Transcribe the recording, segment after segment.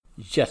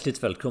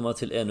Hjärtligt välkomna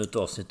till ännu ett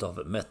avsnitt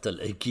av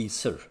Metal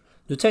Geezer.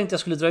 Nu tänkte jag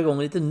skulle dra igång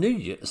en lite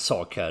ny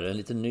sak här, en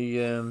lite ny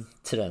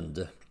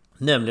trend.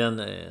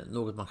 Nämligen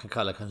något man kan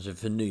kalla kanske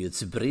för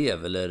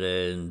nyhetsbrev,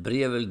 eller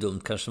brev eller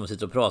dumt kanske man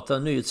sitter och pratar,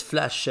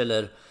 nyhetsflash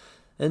eller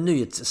en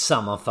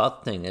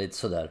nyhetssammanfattning, lite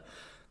sådär.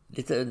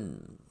 Lite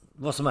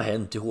vad som har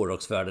hänt i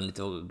hårdrocksvärlden,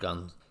 lite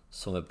grann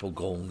som är på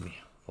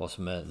gång, vad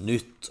som är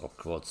nytt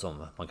och vad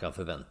som man kan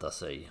förvänta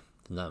sig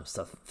den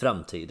närmsta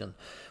framtiden.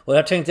 Och det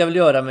här tänkte jag väl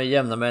göra med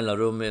jämna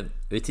mellanrum. Jag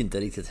vet inte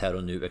riktigt här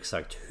och nu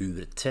exakt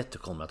hur tätt det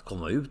kommer att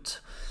komma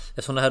ut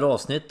ett sådant här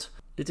avsnitt.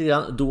 Lite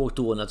grann då och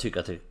då när jag tycker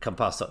att det kan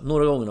passa.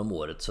 Några gånger om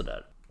året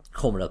sådär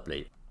kommer det att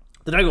bli.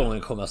 Den här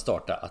gången kommer jag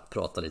starta att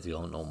prata lite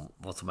grann om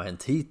vad som har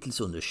hänt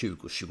hittills under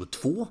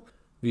 2022.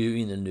 Vi är ju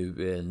inne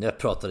nu, när jag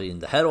pratar in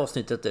det här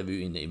avsnittet är vi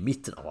ju inne i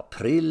mitten av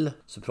april.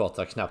 Så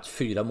pratar jag knappt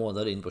 4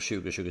 månader in på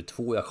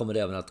 2022. Jag kommer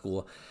även att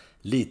gå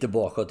lite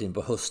bakåt in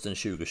på hösten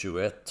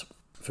 2021.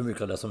 För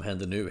mycket av det som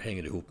händer nu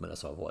hänger ihop med det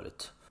som har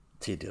varit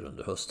tidigare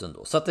under hösten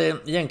då. Så att det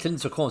är egentligen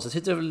inte så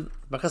konstigt.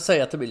 Man kan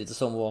säga att det blir lite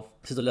som att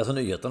sitta och läsa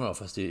nyheterna då,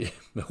 fast det är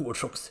med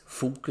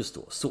hårdrocksfokus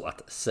då, så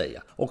att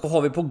säga. Och vad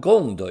har vi på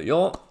gång då?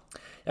 Ja,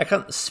 jag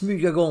kan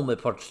smyga igång med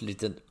ett par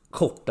lite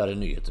kortare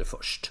nyheter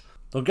först.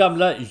 De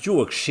gamla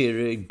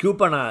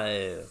Yorkshire-gubbarna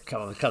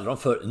kan man kalla dem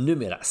för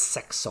numera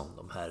Saxon.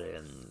 De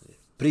här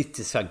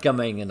brittiska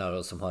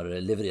gamängerna som har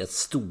levererat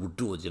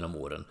stordåd genom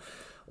åren.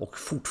 Och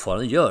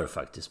fortfarande gör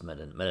faktiskt med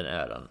den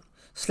äran.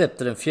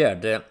 Släppte den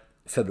 4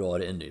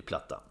 februari en ny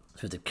platta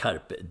som heter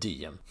Carpe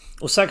Diem.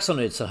 Och Saxon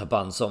är ett sånt här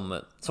band som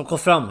kom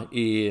fram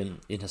i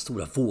den här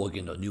stora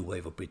vågen av New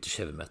Wave och British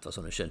Heavy Metal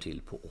som ni känner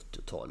till på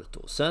 80-talet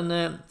då.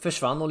 Sen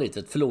försvann de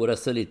lite, förlorade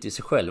sig lite i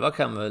sig själva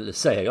kan man väl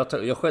säga.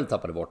 Jag själv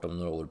tappade bort dem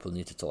några år på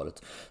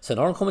 90-talet. Sen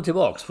har de kommit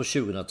tillbaks på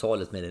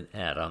 2000-talet med den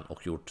äran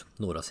och gjort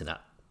några av sina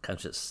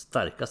kanske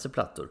starkaste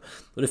plattor.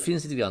 Och det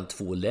finns lite grann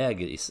två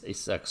läger i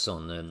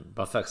Saxon,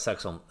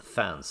 Saxon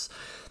fans.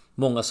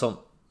 Många som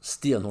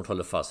stenhårt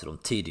håller fast i de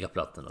tidiga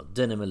plattorna,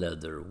 Denim &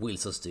 Leather,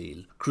 Wheels of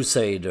Steel,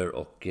 Crusader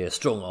och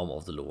Strong Arm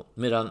of the Law.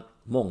 Medan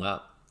många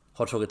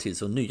har tagit till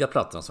sig de nya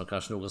plattorna som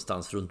kanske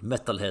någonstans runt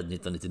Metalhead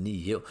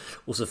 1999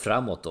 och så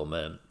framåt då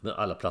med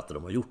alla plattor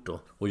de har gjort då.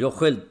 Och jag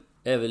själv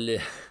är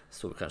väl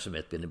står kanske med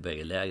ett ben i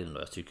bägge lägren då.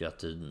 Jag tycker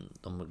att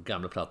de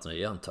gamla plattorna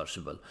är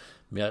untouchable.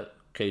 Men jag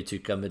kan ju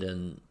tycka med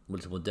den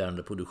lite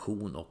modernare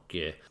produktion och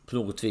på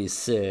något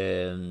vis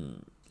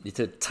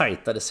lite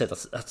tajtare sätt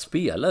att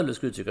spela, eller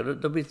skulle jag tycka.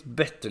 Det har blivit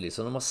bättre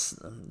liksom.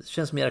 Det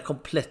känns mer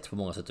komplett på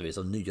många sätt och vis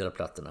av nyare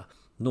plattorna.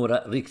 Några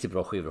riktigt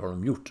bra skivor har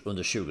de gjort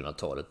under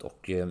 2000-talet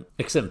och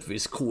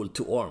exempelvis Call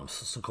to Arms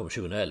som kom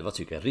 2011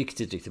 tycker jag är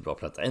riktigt bra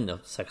platta. En av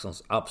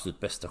Saxons absolut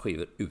bästa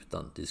skivor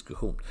utan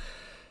diskussion.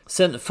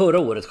 Sen förra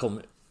året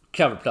kom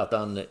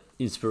coverplattan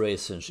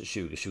Inspirations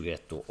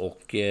 2021 då,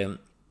 och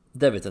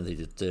där vet jag inte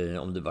riktigt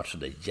om det var så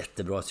där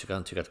jättebra. Jag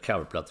kan tycka att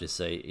coverplattor i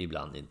sig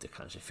ibland inte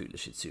kanske fyller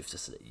sitt syfte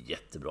så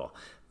jättebra.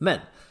 Men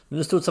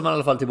nu studsar man i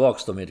alla fall tillbaka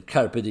då med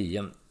Carpe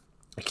Diem.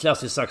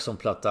 Klassisk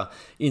Saxon-platta.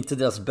 Inte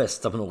deras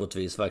bästa på något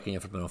vis, varken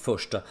jämfört med de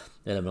första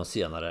eller med de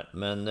senare.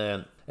 Men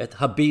ett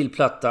habil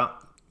platta.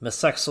 Med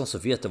Saxon så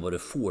vet jag vad du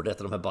får. Det är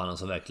ett av de här banden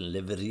som verkligen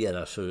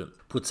levererar så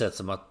på ett sätt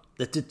som att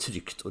det är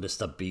tryggt och det är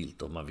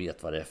stabilt och man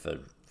vet vad det är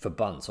för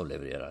band som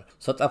levererar.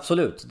 Så att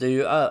absolut, det är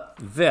ju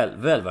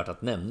väl värt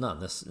att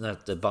nämna när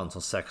ett band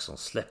som Saxon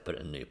släpper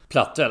en ny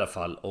platta i alla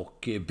fall.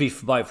 Och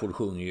Biff Byford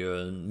sjunger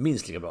ju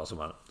minst lika bra som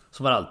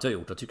han alltid har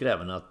gjort. Jag tycker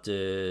även att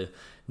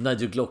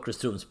Nigel Glockers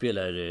trumspel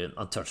är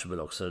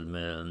untouchable också,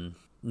 med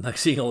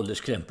inga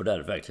ålderskrämpor där,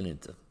 verkligen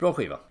inte. Bra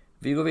skiva.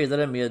 Vi går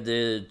vidare med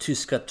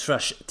tyska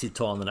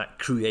trash-titanerna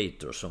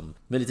Creator som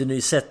med lite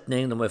ny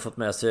sättning. De har ju fått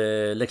med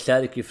sig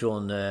Leclerc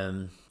ifrån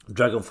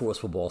Dragon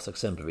Force på bas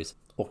exempelvis.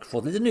 Och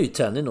fått lite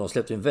nytändning då.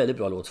 Släppte en väldigt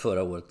bra låt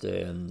förra året.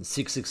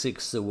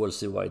 666 World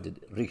Sea Wide.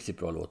 Riktigt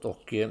bra låt.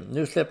 Och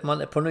nu släpper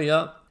man ett par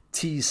nya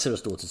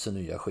teasers då till sin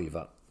nya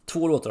skiva.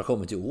 2 låtar har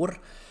kommit i år.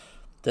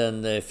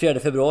 Den 4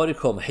 februari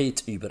kom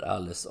Hate über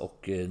alles.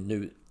 Och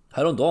nu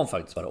häromdagen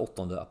faktiskt, bara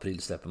 8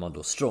 april släpper man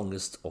då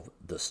Strongest of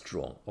the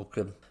Strong. Och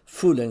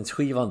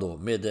fullängdsskivan då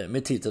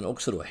med titeln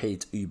också då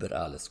Hate über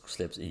alles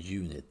släpps i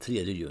juni, 3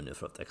 juni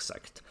för att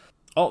exakt.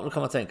 Ja, då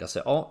kan man tänka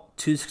sig,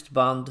 tyskt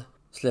band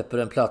släpper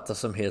en platta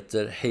som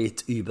heter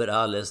Hate über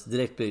alles.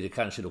 Direkt blir det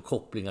kanske då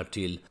kopplingar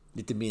till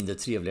lite mindre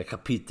trevliga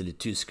kapitel i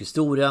tysk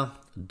historia.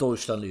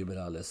 Deutschland über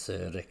alles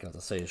räcker att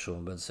jag säger så,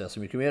 man behöver inte säga så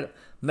mycket mer.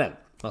 Men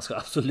man ska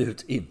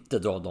absolut inte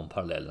dra de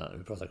parallellerna när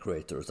vi pratar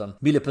Creator. Utan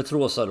Ville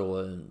Petrosa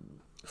då,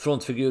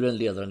 frontfiguren,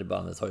 ledaren i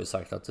bandet, har ju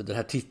sagt att den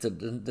här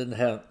titeln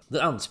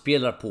den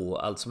anspelar på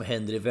allt som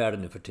händer i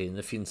världen nu för tiden.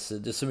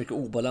 Det är så mycket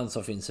obalans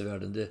som finns i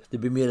världen. Det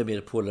blir mer och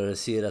mer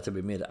polariserat, det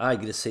blir mer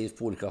aggressivt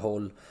på olika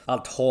håll.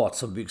 Allt hat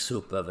som byggs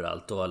upp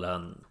överallt och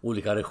alla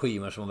olika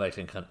regimer som man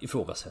verkligen kan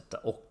ifrågasätta.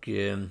 Och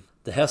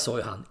det här sa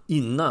ju han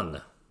innan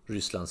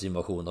Rysslands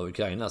invasion av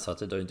Ukraina, så att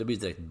det har inte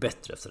blivit direkt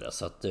bättre efter det.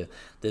 Så att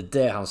det är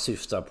det han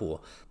syftar på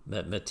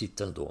med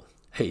titeln då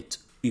Hate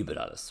über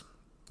alles.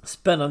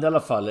 Spännande i alla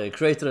fall.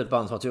 Creator är ett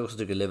band som jag också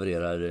tycker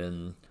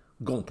levererar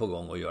gång på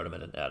gång och gör det med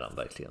den äran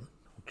verkligen.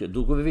 Och Och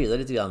då går vi vidare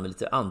lite grann med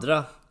lite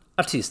andra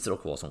artister och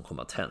vad som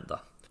kommer att hända.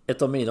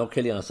 Ett av mina och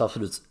Helenas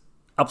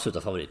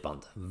absoluta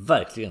favoritband,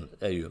 verkligen,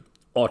 är ju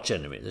Arch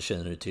Enemy. Det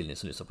känner ni till, ni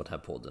som lyssnar på den här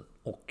podden.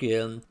 Och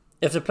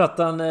efter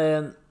plattan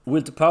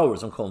Will to Power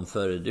som kom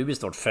för, det blir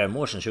snart 5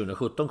 år sedan,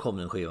 2017 kom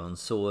den skivan,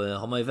 så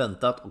har man ju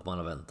väntat och man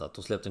har väntat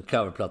och släppt en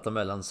coverplatta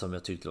mellan som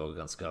jag tyckte var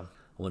ganska, om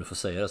man får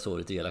säga det så,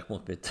 lite elak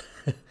mot mitt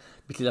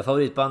lilla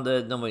favoritband.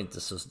 Den var inte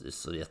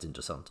så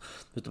jätteintressant,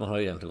 utan man har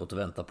ju egentligen gått och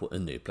väntat på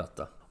en ny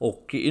platta.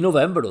 Och i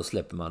november då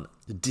släpper man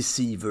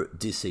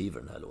Deceiver,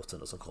 den här låten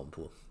då, som kom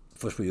på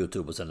först på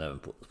YouTube och sen även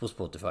på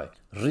Spotify.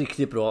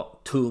 Riktigt bra,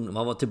 tung,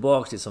 man var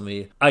tillbaka liksom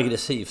i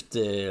aggressivt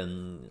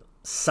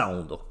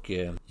sound och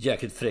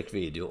jäkligt fräck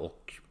video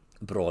och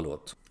bra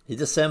låt. I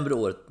december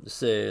året,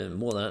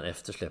 månaden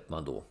efter, släpper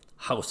man då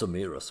House of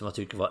Mirrors, som jag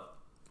tycker var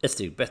ett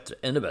steg bättre,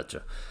 ännu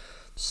bättre.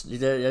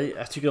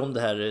 Jag tycker om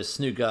det här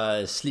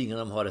snygga slingan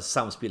de har, det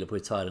samspelet på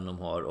gitarren de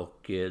har,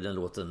 och den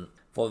låten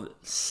var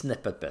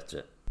snäppet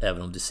bättre.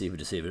 Även om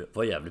Deceiver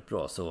var jävligt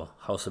bra, så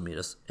House of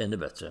Mirrors ännu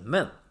bättre.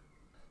 Men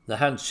när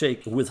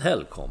Handshake with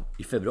Hell kom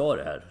i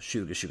februari här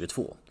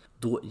 2022,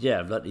 då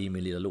jävlar i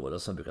min lilla låda,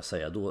 som jag brukar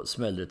säga, då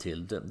smällde det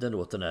till. Den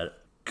låten är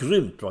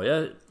grymt bra.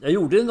 Jag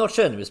gjorde en Arch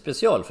Enemy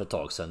special för ett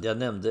tag sedan. Jag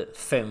nämnde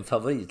 5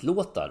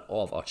 favoritlåtar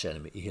av Arch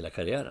Enemy i hela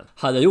karriären.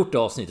 Hade jag gjort det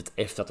avsnittet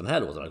efter att den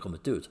här låten hade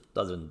kommit ut,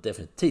 då hade den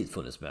definitivt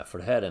funnits med. För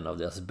det här är en av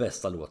deras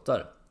bästa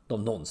låtar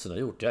de någonsin har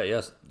gjort.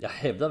 Jag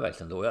hävdar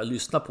verkligen då. Jag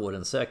lyssnar på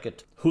den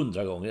säkert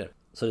 100 gånger.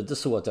 Så det är inte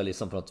så att jag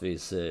liksom på något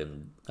vis...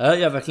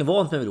 jag är verkligen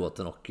vant med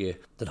låten och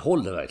den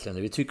håller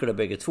verkligen. Vi tycker det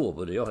bägge två,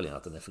 både jag och Helena,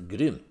 att den är för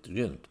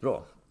grymt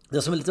bra.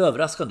 Det som är lite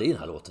överraskande i den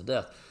här låten, det är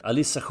att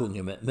Alissa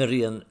sjunger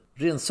med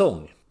ren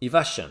sång i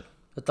versen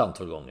ett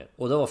antal gånger.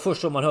 Och det var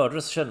först om man hörde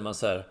det så kände man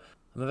så här: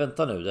 men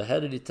vänta nu, det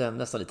här är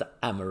nästan lite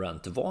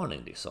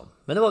Amaranth-varning liksom.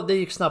 Men det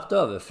gick snabbt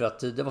över, för att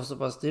det var så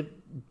pass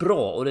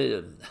bra, och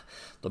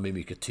de är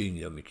mycket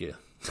tyngre och mycket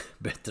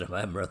bättre än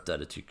Amaranth där,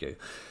 det tycker jag ju.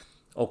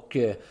 Och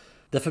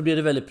därför blir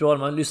det väldigt bra. När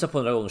man lyssnar på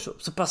några gånger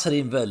så passar det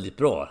in väldigt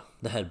bra.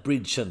 Den här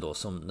bridgen då,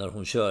 som när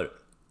hon kör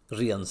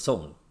ren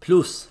sång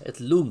plus ett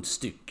lugnt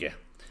stycke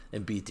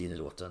en bit in i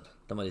låten,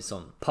 där man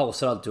liksom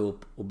pausar alltihop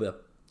och börjar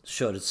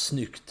köra ett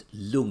snyggt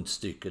lugnt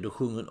stycke. Då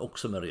sjunger hon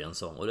också med ren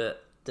sång, och det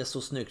är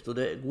så snyggt, och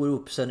det går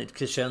upp sen i ett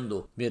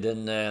crescendo med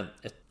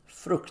ett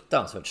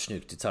fruktansvärt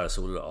snyggt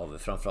gitarrsolo av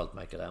framförallt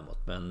Michael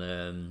Amott.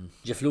 Men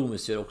Jeff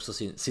Loomis gör också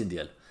sin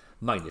del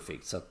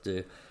magnifikt. Så att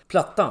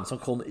plattan som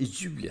kom i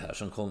juli här,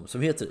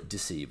 som heter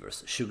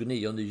Deceivers,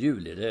 29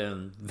 juli,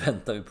 det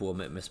väntar vi på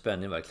med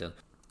spänning verkligen.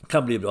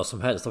 Kan bli bra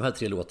som helst. De här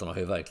 3 låtarna har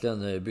ju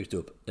verkligen byggt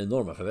upp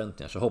enorma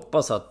förväntningar, så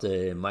hoppas att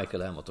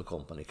Michael Amott och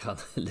company kan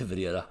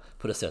leverera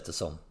på det sättet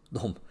som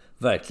de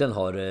verkligen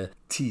har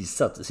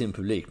teasat sin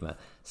publik med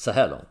så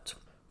här långt.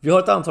 Vi har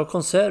ett antal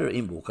konserter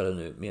inbokade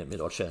nu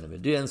med Arch Enemy.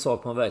 Det är en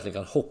sak man verkligen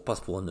kan hoppas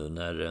på nu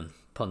när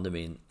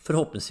pandemin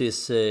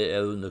förhoppningsvis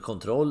är under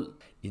kontroll,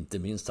 inte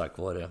minst tack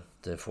vare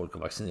att folk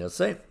har vaccinerat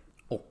sig.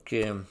 Och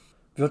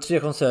vi har 3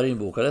 konserter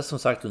inbokade som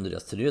sagt under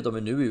deras turné. De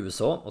är nu i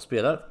USA och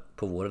spelar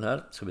på våren här.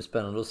 Det ska bli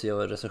spännande att se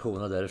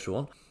recensionerna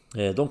därifrån.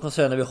 De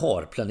konserterna vi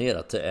har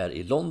planerat är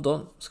i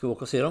London. Ska vi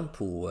åka och se dem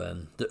på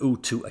The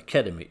O2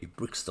 Academy i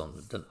Brixton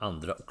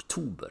den 2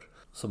 oktober.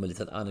 Som en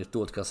liten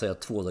anekdot kan jag säga,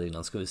 2 dagar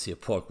innan ska vi se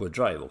Parkway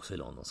Drive också i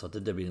London. Så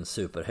att det blir en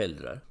superhelg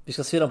där. Vi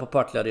ska se dem på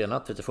Partille Arena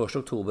 31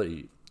 oktober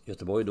i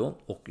Göteborg då,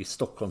 och i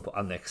Stockholm på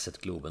Annexet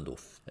Globen då,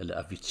 eller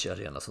Avicii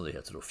Arena som det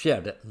heter då,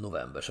 4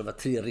 november. Så det är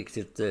 3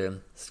 riktigt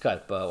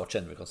skarpa Arch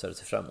Enemy-konserter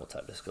till fram emot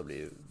här. Det ska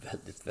bli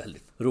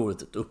väldigt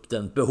roligt att upp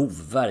den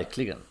behov,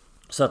 verkligen.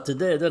 Så att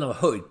det är en av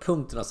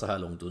höjdpunkterna så här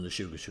långt under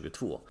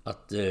 2022.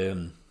 Att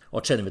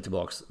Arch Enemy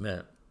tillbaks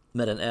med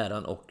den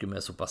äran och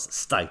med så pass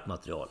starkt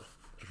material.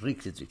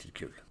 Riktigt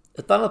kul.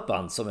 Ett annat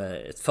band som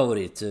är ett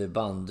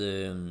favoritband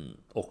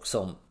och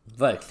som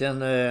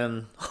verkligen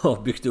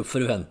har byggt upp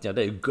förväntningar,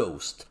 det är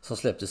Ghost, som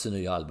släppte sin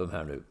nya album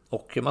här nu.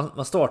 Och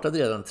man startade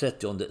redan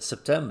 30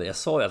 september. Jag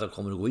sa ju att de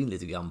kommer att gå in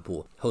lite grann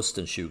på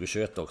hösten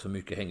 2021 också.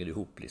 Mycket hänger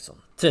ihop liksom.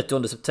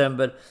 30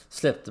 september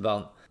släppte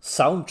man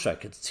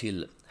soundtracket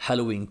till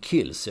Halloween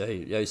Kills. Jag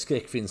är ju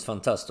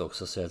skräckfilmsfantast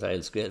också, så jag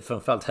älskar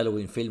framförallt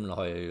Halloween-filmerna,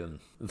 har jag ju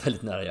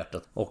väldigt nära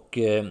hjärtat. Och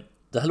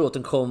den här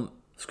låten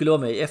skulle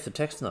vara med i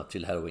eftertexterna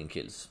till Halloween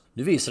Kills.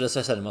 Nu visade det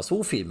sig sen när man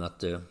såg filmen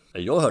att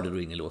jag hörde då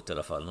ingen låt i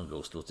alla fall, någon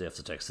Ghost-låt i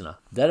eftertexterna.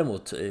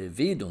 Däremot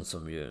videon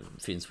som ju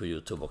finns på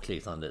YouTube och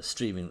liknande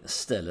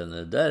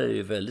streamingställen, där är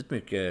ju väldigt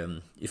mycket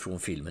ifrån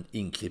filmen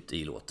inklippt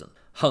i låten.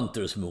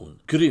 Hunter's Moon,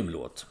 grym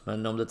låt.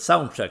 Men om det är ett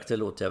soundtrack, det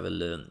låter jag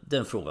väl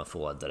den frågan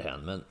få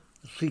därhän. Men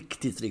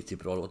riktigt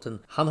bra låten.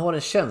 Han har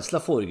en känsla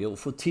för att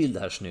få till det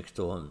här snyggt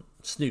och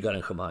snygga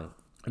arrangemang.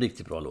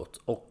 Riktigt bra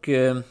låt. Och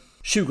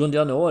 20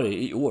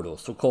 januari i år då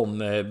så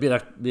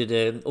blir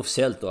det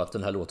officiellt då att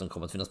den här låten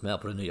kommer att finnas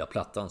med på den nya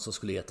plattan som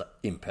skulle heta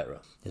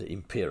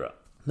Impera.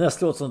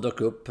 Nästa låt som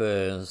dök upp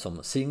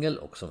som singel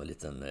och som en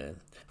liten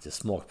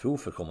smakprov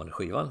för kommande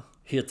skivan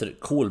heter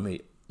Call Me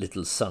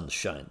Little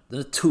Sunshine. Den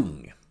är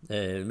tung.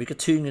 Mycket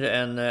tyngre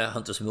än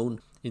Hunter's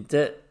Moon.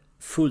 Inte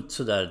fullt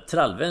sådär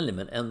trallvänlig,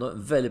 men ändå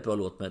en väldigt bra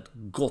låt med ett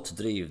gott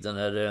driv. Den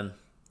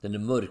är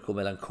mörk och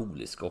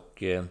melankolisk,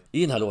 och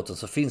i den här låten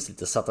så finns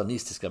lite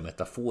satanistiska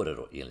metaforer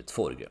då, enligt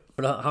Forge.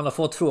 Han har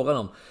fått frågan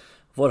om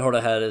var har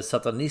det här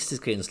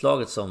satanistiska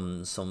inslaget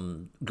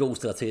som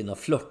Ghost hela tiden har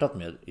flörtat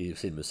med i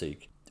sin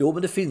musik. Jo,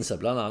 men det finns här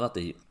bland annat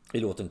i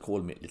låten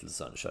Call Me Little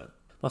Sunshine.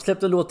 Man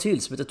släppte en låt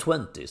till som heter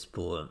 20s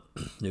på,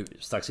 nu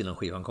strax innan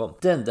skivan kom.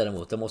 Den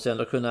däremot, den måste jag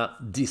ändå kunna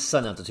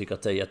dissa när jag inte tycker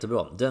att det är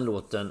jättebra. Den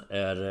låten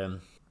är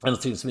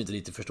någonting som inte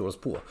lite förstår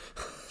oss på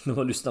när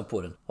man lyssnar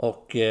på den.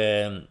 Och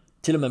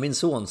till och med min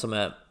son som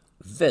är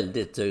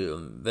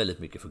väldigt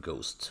mycket för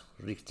Ghost.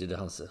 Riktigt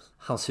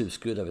hans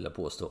husgudar vill jag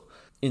påstå.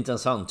 Inte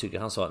ens han tycker,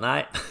 han sa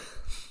nej,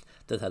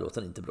 den här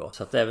låten är inte bra.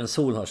 Så att även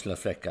solen har sina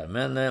fläckar.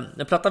 Men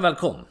när plattan väl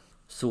kom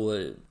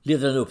så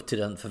leder den upp till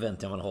den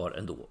förväntning man har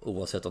ändå,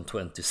 oavsett om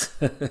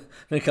 20s.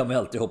 Den kan man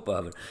alltid hoppa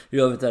över. I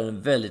övrigt är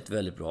den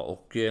väldigt bra.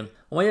 Och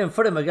om man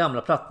jämför det med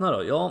gamla plattorna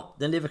då, ja,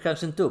 den lever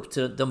kanske inte upp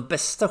till de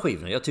bästa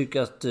skivorna. Jag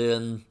tycker att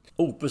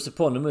Opus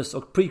Eponymous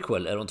och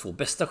Prequel är de 2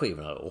 bästa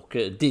skivorna, och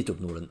dit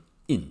uppnår den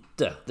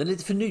inte. Den är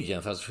lite för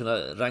ny för att kunna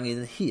ranga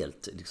in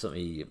helt liksom,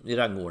 i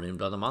rangordningen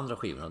bland de andra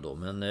skivorna då.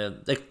 Men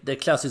det är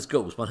klassisk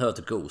Ghost, man hör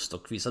till Ghost,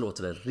 och vissa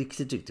låtar är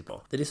riktigt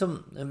bra. Det är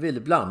liksom en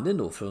väldigt blandning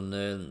då, från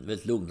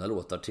väldigt lugna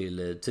låtar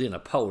till rena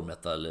power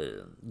metal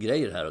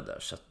grejer här och där.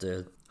 Så att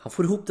han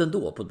får ihop den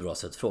då på ett bra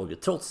sätt, frågor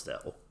trots det.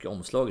 Och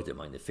omslaget är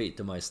magnifikt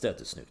och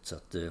majestätiskt snyggt. Så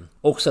att,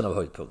 också en av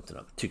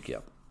höjdpunkterna, tycker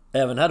jag.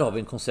 Även här har vi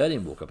en konsert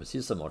inbokad,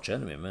 precis som Arch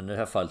Enemy, men i det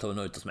här fallet har vi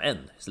nöjt oss med 1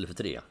 istället för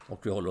 3.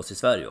 Och vi håller oss i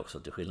Sverige också,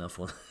 till skillnad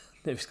från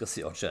när vi ska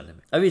se Arch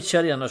Enemy. Avicii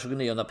Arena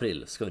 29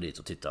 april ska vi dit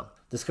och titta.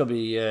 Det ska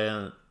bli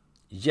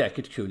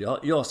jäkligt kul.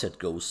 Jag har sett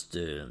Ghost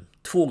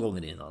 2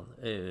 gånger innan.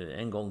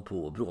 En gång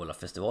på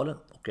Bråla-festivalen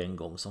och en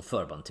gång som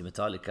förband till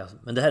Metallica.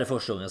 Men det här är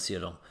första gången jag ser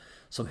dem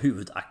som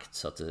huvudakt,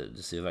 så att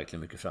det ser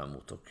verkligen mycket fram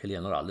emot. Och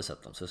Helena har aldrig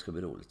sett dem, så det ska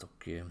bli roligt.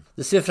 Och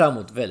det ser fram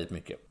emot väldigt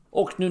mycket.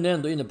 Och nu när jag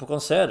ändå är inne på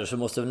konserter så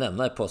måste jag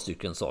nämna ett par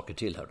stycken saker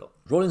till här då.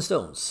 Rolling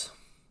Stones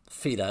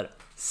firar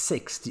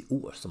 60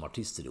 år som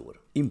artister i år.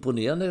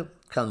 Imponerande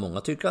kan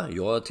många tycka.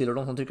 Jag tillhör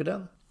de som tycker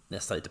det.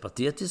 Nästan lite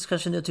patetiskt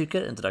kanske ni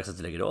tycker. Inte dags att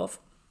lägga av.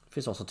 Det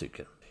finns någon som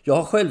tycker. Jag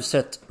har själv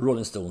sett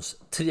Rolling Stones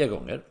 3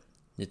 gånger.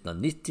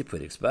 1990 på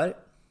Eriksberg.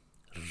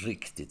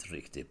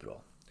 Riktigt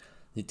bra.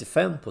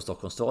 95 på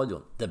Stockholms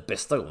stadion. Den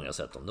bästa gången jag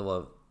sett dem. Det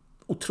var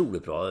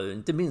otroligt bra.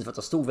 Inte minst för att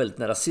jag stod väldigt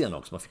nära scenen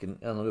också. Man fick en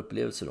annan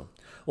upplevelse då.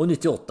 Och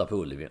 98 på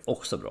Ullevi.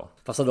 Också bra.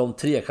 Fast av de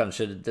 3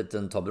 kanske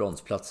den tar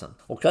bronsplatsen.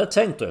 Och jag hade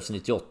tänkt då efter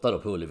 98 då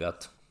på Ullevi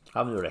att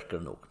ja, men nu räcker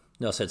det nog.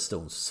 Nu har jag sett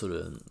Stones så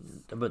jag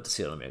behöver inte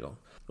se dem mer gång.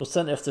 Och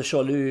sen efter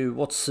Charlie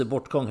Watts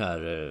bortgång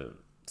här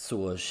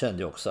så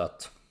kände jag också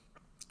att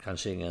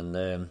kanske ingen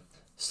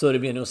större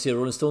mening att se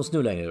Rolling Stones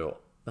nu längre då.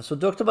 Men så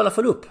dök de i alla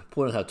fall upp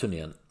på den här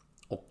turnén.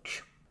 Och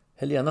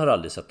Helena har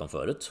aldrig sett dem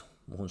förut.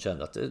 Och hon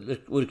kände att det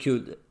vore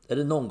kul. Är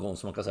det någon gång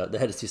som man kan säga det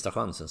här är sista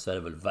chansen, så är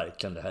det väl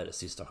verkligen det här är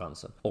sista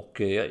chansen. Och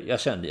jag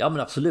kände, ja men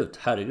absolut,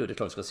 herregud, det är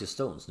klart jag ska se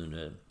Stones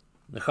nu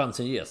när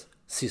chansen ges.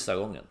 Sista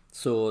gången.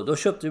 Så då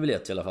köpte vi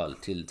biljett i alla fall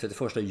till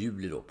 31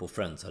 juli då på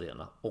Friends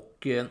Arena.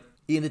 Och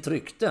enligt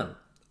rykten,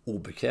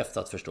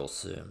 obekräftat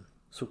förstås,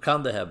 så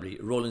kan det här bli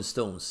Rolling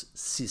Stones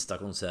sista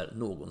konsert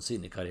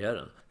någonsin i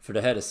karriären. För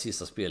det här är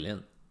sista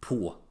spelningen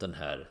på den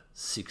här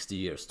 60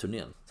 years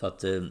turnén. Så att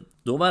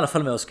då är man i alla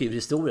fall med och skriver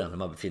historien när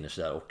man befinner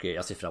sig där, och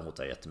jag ser fram emot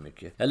det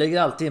jättemycket. Jag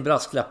lägger alltid en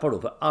brasklappar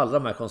då på alla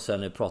de här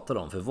konserterna vi pratar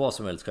om, för vad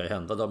som helst kan ju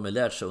hända. De har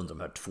lärt sig under de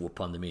här 2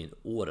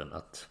 pandeminåren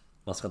att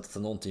man ska inte ta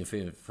någonting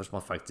förrän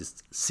man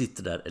faktiskt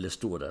sitter där eller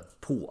står där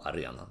på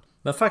arenan.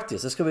 Men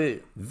faktiskt, det ska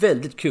bli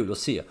väldigt kul att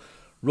se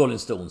Rolling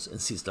Stones en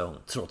sista gång.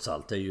 Trots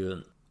allt, det är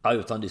ju,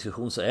 utan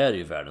diskussion så är det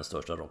ju världens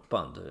största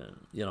rockband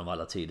genom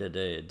alla tider.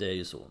 Det är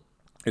ju så,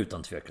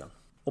 utan tvekan.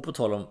 Och på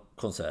tal om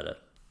konserter.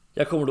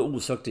 Jag kommer då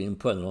osökt in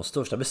på en av de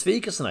största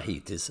besvikelserna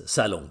hittills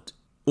så här långt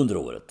under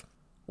året.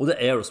 Och det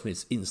är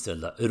Aerosmiths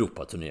inställda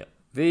Europaturné.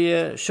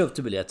 Vi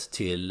köpte biljett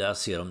till att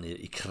se dem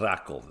i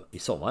Krakow i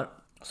sommar.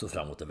 Så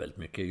fram emot det väldigt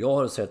mycket. Jag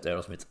har sett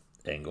Aerosmith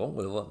en gång,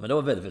 men det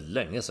var väldigt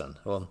länge sedan.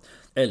 Det var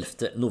 11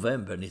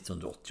 november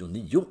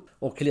 1989.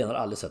 Och Helena har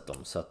aldrig sett dem,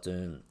 så att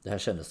det här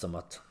kändes som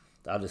att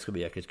det ska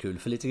bli jäkligt kul.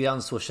 För lite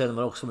grann så känner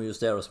man också med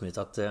just Aerosmith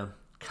att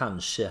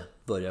kanske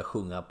börja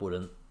sjunga på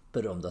den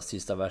berömda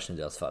sista versen i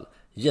deras fall.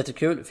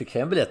 Jättekul, fick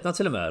hem biljetterna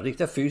till och med.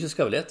 Riktiga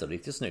fysiska biljetter,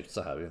 riktigt snyggt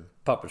så här.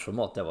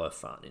 Pappersformat, det var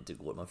fan inte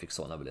igår man fick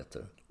sådana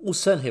biljetter. Och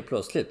sen helt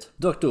plötsligt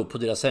dök det upp på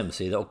deras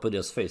hemsida och på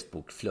deras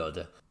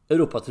Facebook-flöde.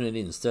 Europaturnén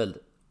inställd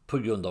på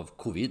grund av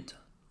covid.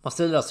 Man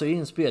ställer alltså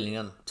in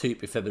spelningen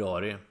typ i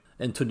februari.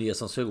 En turné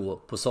som ska gå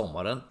på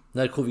sommaren.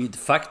 När covid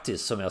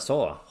faktiskt, som jag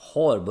sa,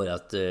 har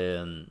börjat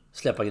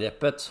släppa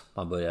greppet.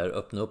 Man börjar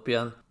öppna upp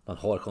igen. Man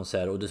har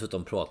konserter och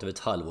dessutom pratar vi ett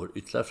halvår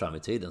ytterligare fram i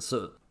tiden.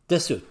 Så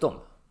dessutom,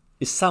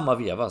 i samma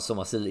veva som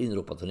man ställer in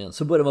Europaturnén,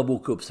 så börjar man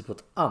boka upp sig på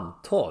ett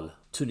antal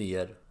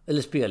turnéer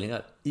eller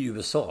spelningar i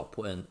USA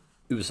på en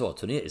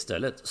USA-turné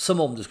istället. Som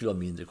om det skulle vara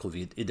mindre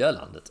covid i det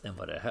landet än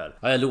vad det är här.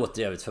 Ja, jag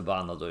låter jävligt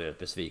förbannad och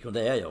besviken, och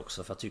det är jag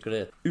också. För jag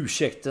tycker att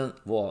ursäkten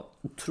var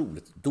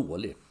otroligt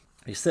dålig.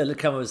 Istället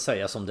kan man väl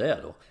säga som det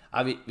är då.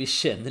 Vi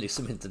känner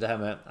liksom inte det här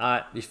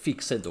med, vi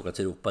fixar inte åka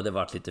till Europa, det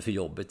varit lite för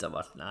jobbigt, det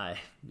varit,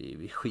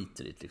 vi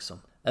skiter i det liksom.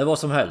 Eller vad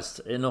som helst,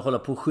 än att hålla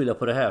på och skylla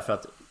på det här, för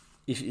att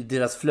i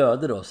deras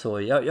flöde då,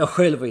 så jag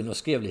själv var inne och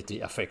skrev lite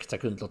i affekt,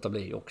 jag kunde inte låta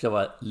bli, och jag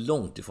var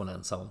långt ifrån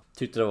ensam.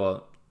 Tyckte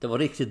det var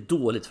riktigt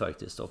dåligt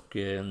faktiskt, och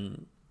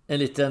en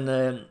liten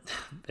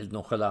väldigt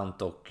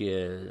nonchalant och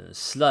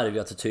slarvig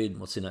attityd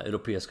mot sina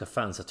europeiska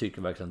fans. Jag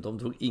tycker verkligen de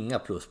tog inga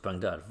pluspoäng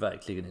där,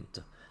 verkligen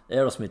inte.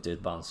 Aerosmith är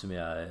ett band som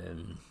jag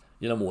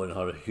genom åren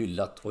har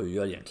hyllat och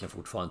gör egentligen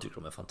fortfarande, tycker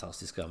de är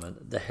fantastiska, men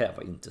det här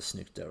var inte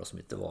snyggt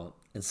Aerosmith. Det var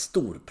en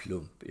stor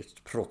plump i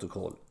ett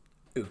protokoll,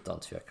 utan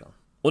tvekan.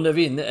 Och när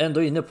vi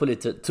ändå är inne på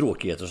lite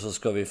tråkigheter, så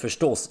ska vi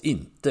förstås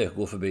inte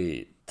gå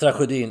förbi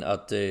tragedin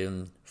att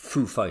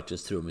Foo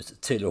Fighters trummis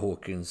Taylor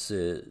Hawkins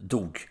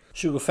dog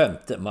 25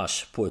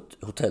 mars på ett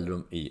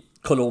hotellrum i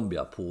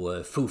Colombia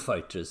på Foo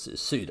Fighters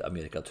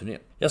Sydamerika-turné.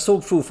 Jag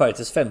såg Foo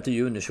Fighters 5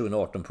 juni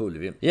 2018 på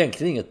Ullevi.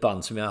 Egentligen inget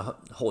band som jag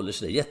håller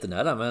sig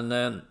jättenära,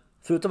 men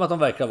förutom att de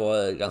verkar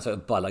vara ganska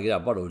balla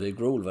grabbar då, Dave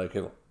Grohl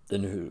verkar vara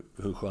den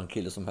hur skön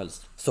kille som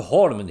helst, så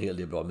har de en hel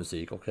del bra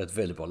musik och ett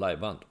väldigt bra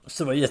liveband.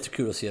 Så det var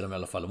jättekul att se dem i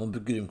alla fall. De var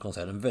en grym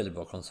konsert, en väldigt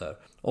bra konsert.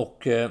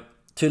 Och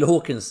Taylor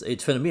Hawkins är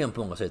ett fenomen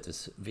på många sätt och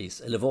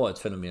vis, eller var ett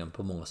fenomen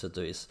på många sätt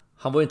och vis.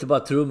 Han var inte bara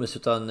trummis,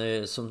 utan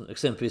som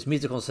exempelvis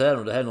mitt i konserten,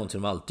 och det här är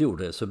någonting de alltid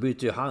gjorde, så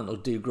byter ju han och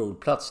Dave Grohl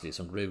plats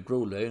liksom. Dave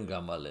Grohl är ju en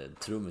gammal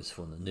trummis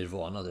från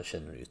Nirvana, det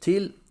känner du ju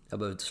till. Jag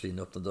behöver inte slå in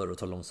öppna dörrar och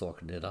tala om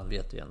saker det redan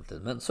vet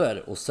egentligen, men så är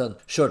det. Och sen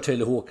kör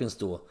Taylor Hawkins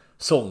då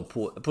sång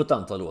på ett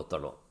antal låtar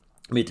då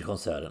mitt i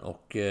konserten,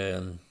 och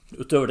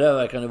utöver det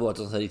verkar det vara ett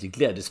sånt här riktigt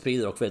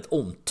glädjespridare och väldigt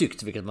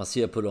omtyckt, vilket man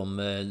ser på dem.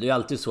 Det är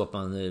alltid så att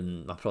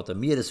man pratar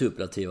mer i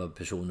superlativa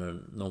personer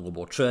någon går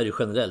bort, så är det ju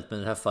generellt, men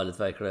i det här fallet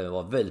verkar det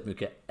vara väldigt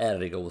mycket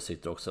ärliga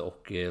åsikter också,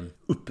 och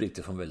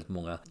uppriktigt från väldigt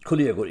många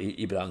kollegor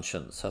i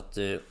branschen. Så att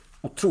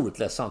otroligt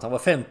ledsamt. Han var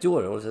 50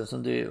 år och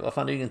det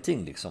är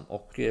ingenting liksom.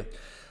 Och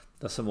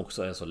det som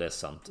också är så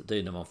ledsamt, det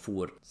är när man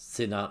får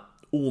sina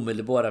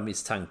omedelbara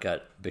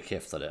misstankar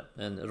bekräftade.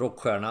 En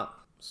rockstjärna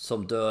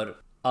som dör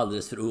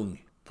alldeles för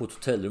ung på ett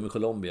hotellrum i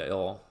Colombia.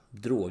 Ja,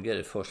 droger är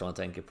det första man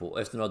tänker på.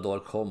 Efter några dagar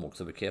kom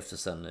också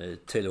bekräftelsen.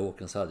 Taylor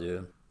Hawkins hade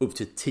ju upp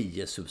till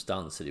 10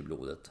 substanser i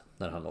blodet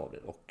när han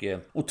avled. Och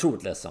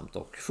otroligt ledsamt.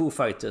 Och Foo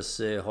Fighters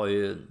har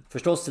ju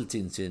förstås ställt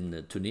in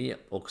sin turné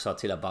och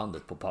satt hela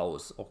bandet på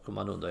paus. Och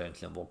man undrar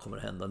egentligen vad kommer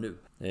att hända nu.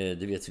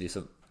 Det vet vi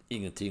liksom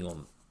ingenting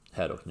om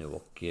här och nu,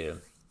 och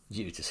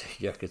givetvis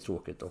jäkligt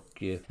tråkigt.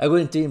 Och jag går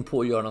inte in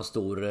på att göra någon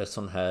stor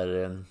sån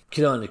här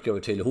krönika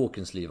över Taylor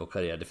Hawkins liv och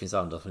karriär. Det finns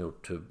andra som har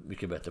gjort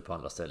mycket bättre på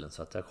andra ställen.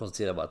 Så att jag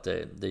konstaterar bara att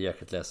det är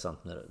jäkligt ledsamt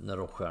när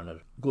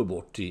rockstjärnor går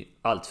bort i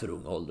allt för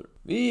ung ålder.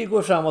 Vi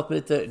går framåt med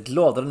lite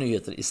gladare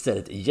nyheter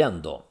istället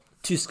igen då.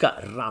 Tyska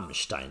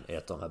Rammstein är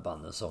ett av de här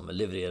banden som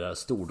levererar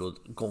stordåd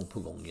gång på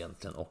gång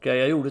egentligen. Och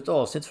jag gjorde ett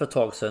avsnitt för ett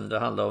tag sedan. Det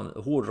handlar om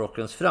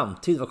hårdrockens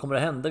framtid. Vad kommer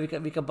att hända?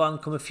 Vilka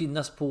band kommer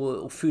finnas på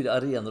och fylla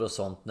arenor och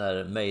sånt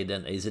när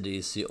Maiden,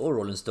 AC/DC och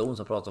Rolling Stones,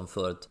 som pratat om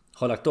förut,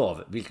 har lagt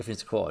av? Vilka finns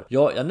det kvar?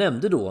 Ja, jag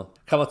nämnde då,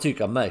 kan man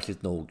tycka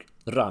märkligt nog,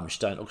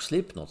 Rammstein och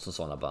Slipknot som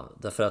sådana band.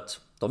 Därför att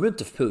de är ju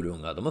inte för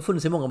unga. De har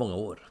funnits i många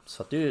år.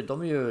 Så att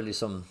de är ju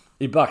liksom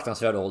i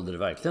beaktansvärd ålder,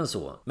 verkligen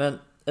så. Men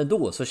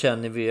ändå så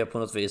känner vi på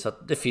något vis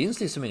att det finns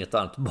liksom inget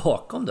annat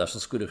bakom där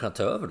som skulle kunna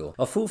ta över då.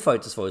 Ja, Foo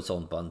Fighters var ett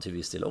sånt band till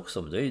viss del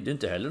också, men det är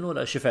inte heller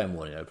några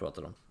 25-åringar jag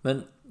pratar om.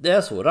 Men det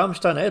är så,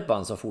 Rammstein är ett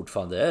band som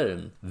fortfarande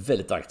är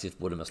väldigt aktivt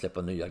både med att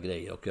släppa nya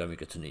grejer och göra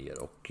mycket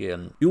turnéer. Och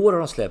i år har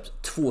de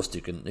släppt 2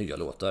 stycken nya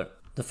låtar.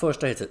 Den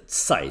första heter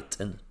Zeit,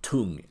 en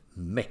tung,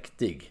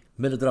 mäktig,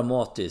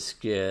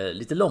 melodramatisk,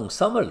 lite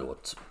långsammare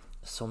låt.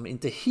 Som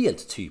inte är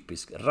helt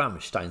typisk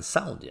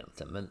Rammstein-sound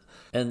egentligen, men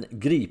en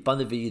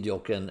gripande video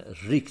och en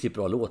riktigt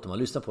bra låt. Om man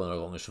lyssnar på några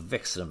gånger så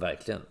växer den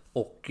verkligen.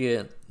 Och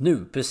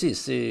nu,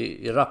 precis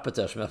i rappet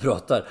där som jag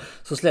pratar,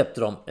 så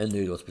släppte de en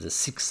ny låt som heter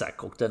Zigzag.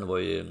 Och den var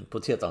ju på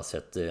ett helt annat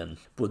sätt,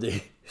 både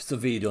som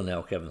videon är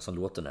och även som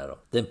låten är då.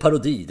 Det är en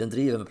parodi, den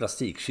driver med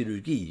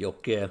plastikkirurgi.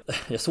 Och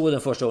jag såg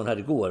den första gången här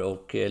igår,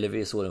 eller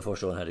vi såg den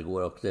första gången här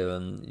igår, och det var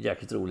en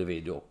jäkligt rolig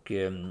video. Och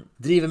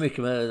driver mycket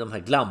med de här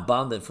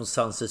glambanden från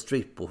Sunset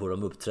Strip och hur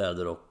de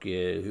uppträder, och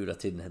hur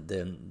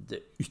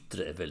det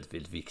yttre är väldigt,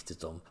 väldigt viktigt.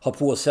 De har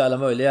på sig alla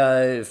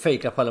möjliga,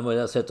 fejkar på alla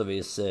möjliga sätt och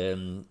vis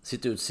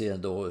sitt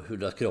utseende och hur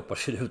deras kroppar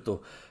ser ut,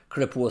 och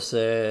klär på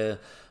sig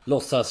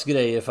låtsas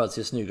grejer för att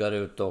se snyggare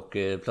ut och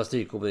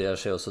plastikopererar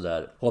sig och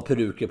sådär. Har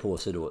peruker på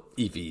sig då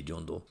i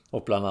videon då.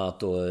 Och bland annat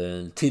då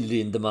Till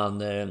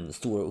Lindemann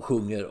står och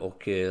sjunger,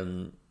 och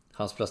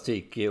hans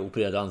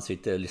plastikopererade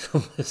ansikte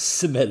liksom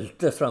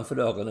smälter framför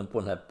ögonen på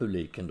den här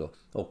publiken då.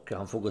 Och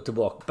han får gå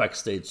tillbaka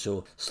backstage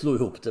och slå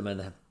ihop det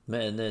med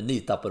med en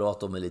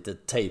nitapparat och med lite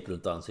tejp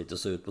runt ansiktet och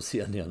så ut på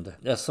scen igen.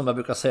 Som jag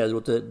brukar säga,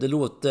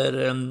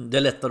 det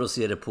är lättare att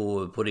se det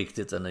på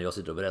riktigt än när jag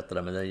sitter och berättar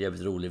det, men det är en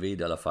jävligt rolig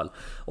video i alla fall.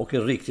 Och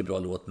en riktigt bra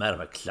låt med de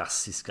här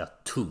klassiska,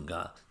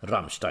 tunga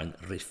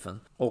Rammstein-riffen.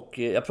 Och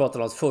jag pratade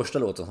om att första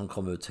låten som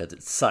kom ut heter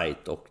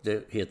Zeit, och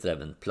det heter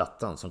även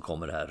plattan som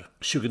kommer här.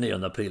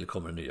 29 april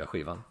kommer den nya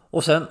skivan.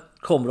 Och sen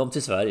kommer de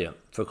till Sverige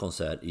för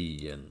konsert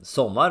i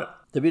sommar.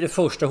 Det blir det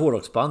första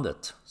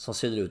hårdrocksbandet som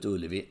säljer ut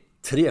Ullevi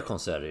 3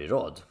 konserter i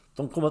rad.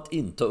 De kommer att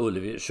inta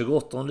Ullevi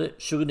 28,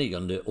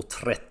 29 och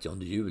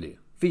 30 juli.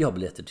 Vi har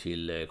biljetter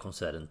till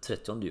konserten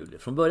 30 juli.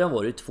 Från början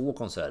var det 2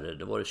 konserter.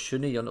 Det var det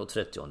 29 och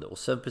 30. Och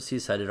sen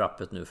precis här i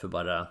rappet nu för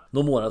bara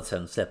någon månad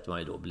sedan släppte man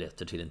ju då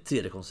biljetter till en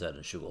tredje konsert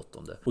den 28.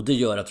 Och det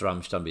gör att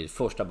Rammstein blir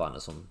första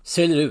bandet som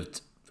säljer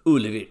ut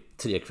Ullevi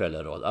 3 kvällar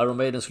i rad. Iron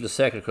Maiden skulle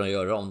säkert kunna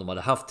göra det om de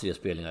hade haft 3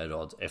 spelningar i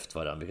rad efter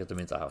varandra, vilket de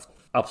inte har haft.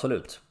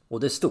 Absolut. Och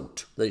det är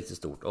stort. Det är riktigt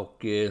stort.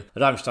 Och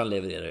Rammstein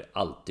levererar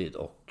alltid.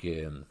 Och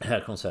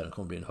här konserten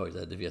kommer bli en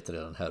höjdare. Det vet jag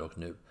redan här och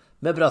nu.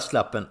 Med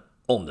brasklappen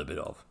om det blir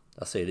av.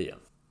 Jag säger det igen.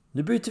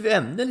 Nu byter vi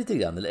ämne lite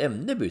grann. Eller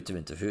ämne byter vi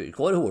inte. För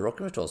kvar är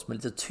hårdrocken förstås. Men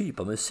lite typ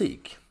av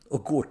musik.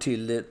 Och går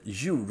till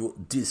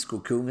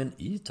Eurodisco-kungen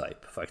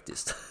E-Type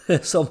faktiskt.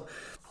 Som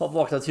har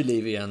vaknat till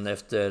liv igen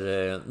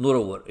efter några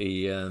år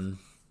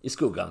i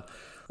skuggan.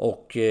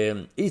 Och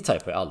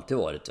E-Type har alltid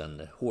varit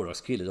en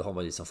hårdrockskille. Det har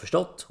man liksom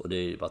förstått. Och det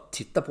är bara att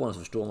titta på honom så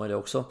förstår man det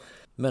också.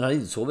 Men han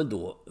insåg väl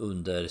då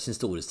under sin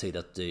storhetstid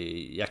att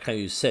jag kan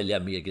ju sälja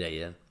mer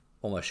grejer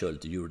om jag kör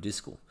lite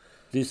Eurodisco.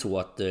 Det är så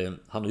att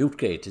han har gjort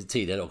grejer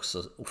tidigare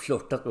också och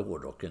flörtat med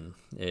hårdrocken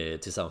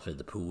tillsammans med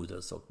The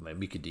Poodles och med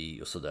Mickey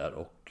D och sådär.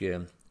 Och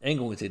en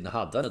gång i tiden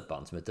hade han ett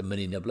band som heter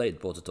Maninja Blade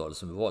på 80-talet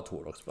som var ett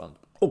hårdrocksband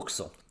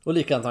också. Och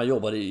likadant han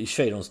jobbade i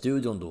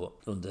Cheiron-studion då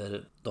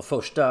under de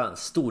första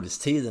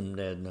storhetstiden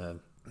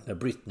när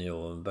Britney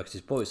och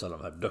Backstreet Boys alla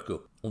de här dök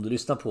upp. Om du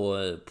lyssnar på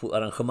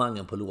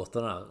arrangemangen på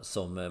låtarna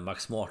som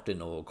Max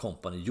Martin och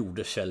company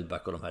gjorde,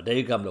 Shellback och de här, det är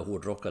ju gamla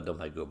hårdrockare de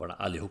här gubbarna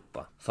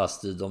allihopa.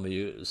 Fast de är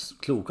ju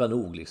kloka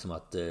nog liksom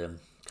att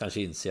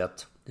kanske inse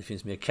att det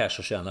finns mer cash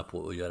att tjäna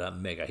på att göra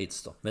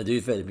megahits då. Men det är ju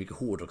väldigt mycket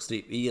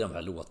hårdrocksdriv i de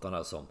här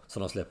låtarna som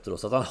de släppte då.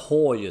 Så att han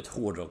har ju ett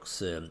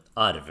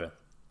hårdrocksarv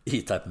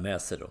E-Type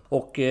med sig då.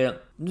 Och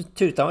nu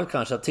tyckte han väl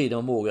kanske att tiden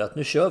var mogen att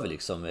nu kör vi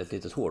liksom ett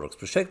litet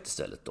hårdrocksprojekt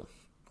istället då.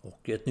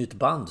 Och ett nytt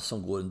band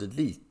som går under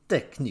lite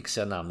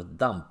knixiga namnet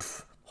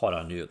Dampf har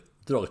han ju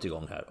dragit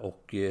igång här.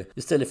 Och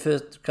istället för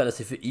att kalla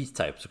sig för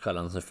E-Type så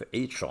kallar han sig för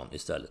A-Tron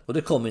istället. Och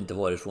det kommer inte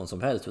varifrån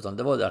som helst utan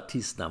det var det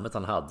artistnamnet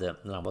han hade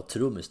när han var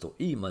trummis då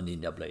i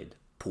Maninja Blade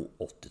på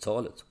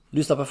 80-talet.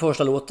 Lyssna på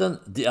första låten,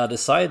 The Other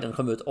Side, den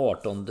kom ut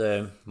 18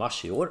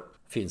 mars i år.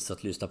 Finns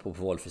att lyssna på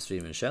valfri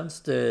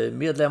streamingtjänst.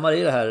 Medlemmar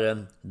i det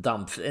här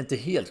Dampf är inte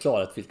helt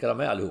klarat vilka de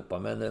är allihopa,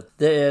 men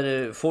det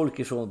är folk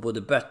ifrån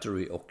både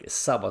Battery och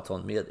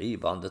Sabaton med i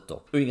bandet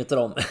då. Och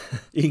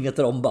inget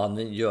av de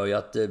banden gör ju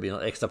att det blir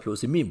något extra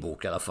plus i min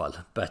bok i alla fall.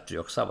 Battery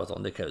och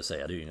Sabaton, det kan jag ju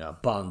säga. Det är ju inga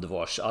band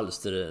vars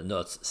alster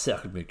nöts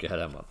särskilt mycket här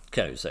hemma,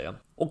 kan jag ju säga.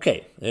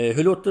 Okej,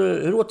 hur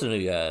låter det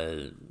nya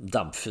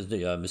Dampfs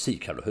nya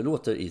musik här då? Hur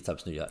låter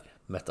E-Types nya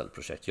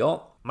metalprojekt?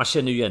 Ja, man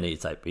känner ju igen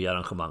E-Type i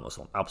arrangemang och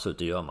sånt. Absolut,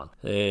 det gör man.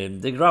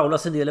 Det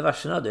growlas en del i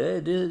verserna. Det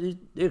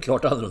är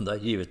klart annorlunda,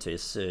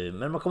 givetvis.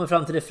 Men man kommer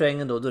fram till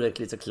refrängen då är det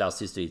lite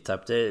klassiskt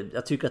E-Type.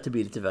 Jag tycker att det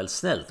blir lite väl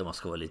snällt om man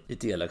ska vara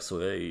lite elak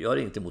så. Jag har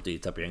inte emot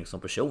E-Type som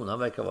person. Han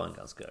verkar vara en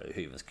ganska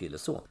hyvens kille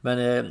så. Men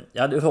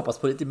jag hade hoppats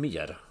på lite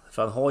mer.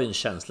 För han har ju en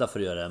känsla för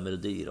att göra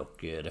melodier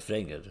och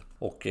refränger.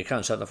 Och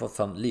kanske hade han fått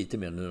fram lite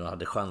mer nu när han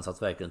hade chans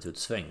att verkligen ta ut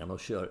svängarna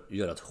och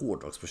göra ett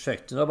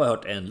hårdrocksprojekt. Nu har jag bara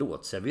hört en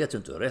låt så jag vet ju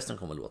inte hur resten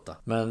kommer låta.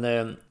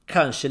 Men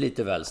kanske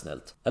lite väl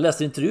snällt. Jag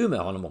läste en intervju med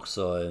honom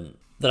också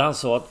där han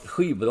sa att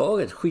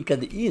skivbolaget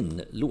skickade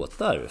in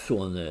låtar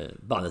från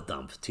bandet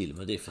Dampf till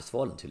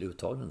Melodifestivalen till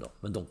uttagningen då.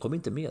 Men de kom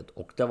inte med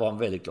och det var han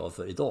väldigt glad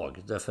för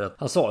idag. Därför att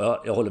han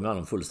sa, jag håller med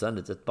honom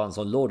fullständigt, ett band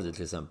som Lordi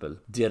till exempel.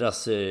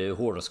 Deras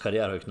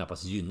hårdrockskarriär har ju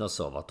knappast gynnats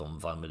av att de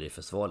vann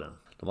Melodifestivalen.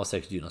 De har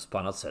säkert gynnats på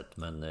annat sätt,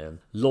 men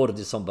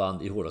Lordi som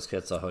band i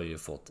hårdrockskretsar har ju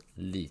fått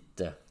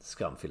lite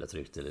skamfilat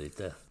rykte eller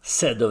lite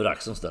sedd över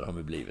axeln där har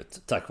de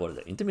blivit tack vare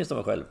det. Inte minst av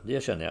mig själv,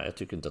 det känner jag. Jag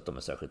tycker inte att de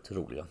är särskilt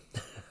roliga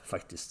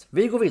faktiskt.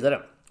 Vi går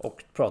vidare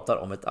och pratar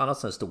om ett annat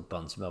sånt stort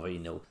band som jag var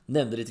inne och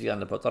nämnde lite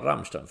grann på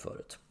Rammstein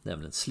förut,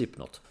 nämligen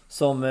Slipknot,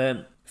 som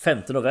 5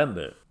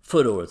 november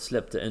förra året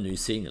släppte en ny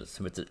singel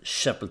som heter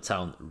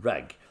Chapeltown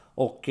Rag.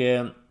 Och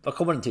var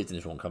kommer den titeln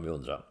ifrån kan vi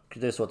undra.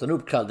 Det är så att den är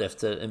uppkallad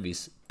efter en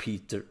viss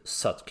Peter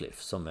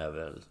Sutcliffe som är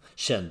väl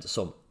känd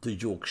som The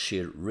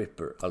Yorkshire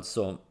Ripper.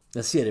 Alltså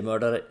en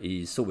seriemördare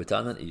i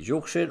Storbritannien i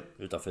Yorkshire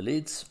utanför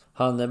Leeds.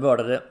 Han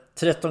mördade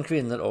 13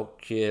 kvinnor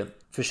och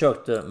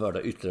försökte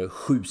mörda ytterligare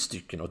 7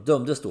 stycken och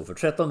dömdes då för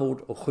 13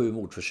 mord och 7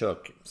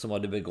 mordförsök som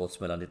hade begåtts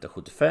mellan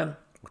 1975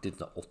 och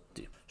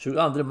 1980.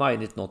 22 maj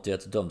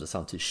 1981 dömdes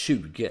han till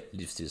 20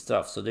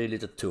 livstidsstraff så det är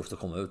lite tufft att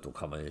komma ut då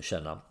kan man ju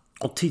känna.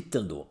 Och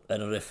titeln då är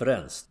en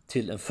referens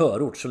till en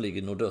förort som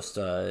ligger i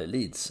nordöstra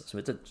Leeds som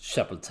heter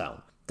Chapeltown.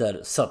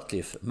 där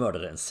Sutcliffe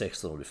mördade en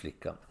 16-årig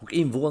flicka. Och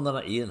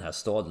invånarna i den här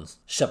staden,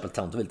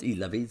 Chapeltown, var väldigt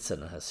illa vid sig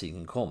när den här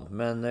singeln kom.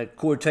 Men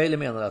Corey Taylor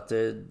menar att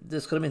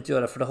det ska de inte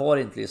göra, för det har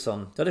inte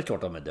liksom... Ja, det är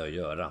klart de är det att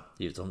göra.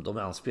 De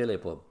anspelar ju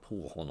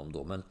på honom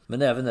då.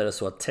 Men även är det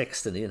så att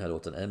texten i den här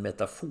låten är en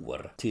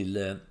metafor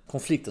till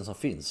konflikten som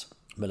finns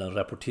mellan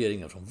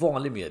rapporteringen från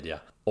vanlig media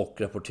och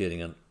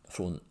rapporteringen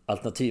från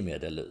alternativ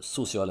media eller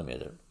sociala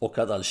medier. Och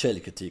att all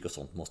källkritik och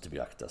sånt måste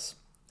beaktas.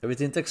 Jag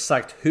vet inte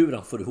exakt hur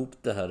han får ihop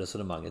det här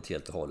resonemanget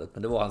helt och hållet,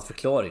 men det var hans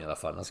förklaring i alla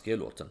fall när han skrev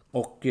låten.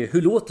 Och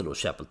hur låter då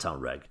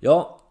Chapeltown Rag?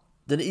 Ja,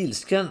 den är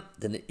ilsken,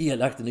 den är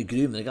elak, den är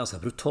grym, den är ganska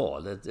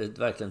brutal. Det är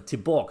verkligen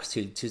tillbaks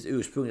till sitt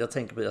ursprung. Jag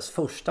tänker på deras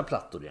första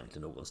plattor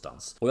egentligen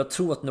någonstans. Och jag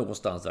tror att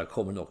någonstans där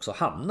kommer den också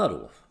hamna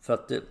då. För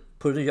att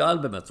på det nya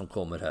albumet som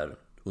kommer här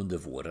under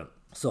våren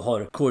så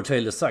har Corey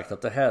Taylor sagt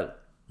att det här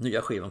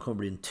nya skivan kommer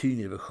bli en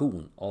tyngre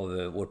version av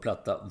vår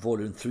platta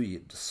Volume 3,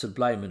 The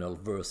Subliminal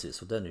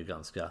Verses. Och den är ju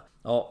ganska...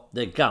 Ja,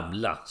 det är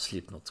gamla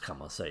Slipknot kan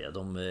man säga.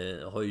 De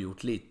har ju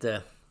gjort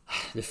lite...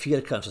 Det är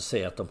fel kanske att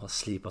säga att de har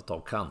slipat av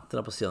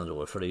kanterna på senare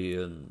år, för det är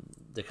ju...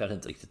 Det kanske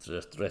inte riktigt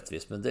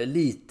rättvist, men det är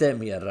lite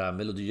mer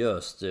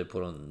melodiöst på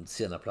den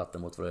senare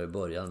plattan mot vad det är i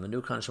början. Men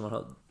nu kanske man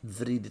har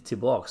vridit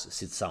tillbaks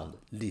sitt sound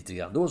lite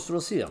grann. Då står det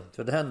att se,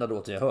 för det händer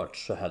låten jag hört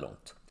så här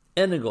långt.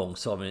 Än en gång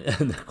så har vi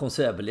en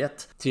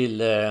konsertbiljett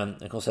till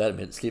en konsert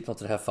med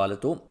Slipknot i det här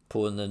fallet då,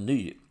 på en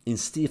ny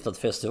instiftad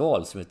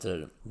festival som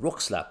heter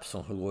Rockslap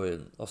som går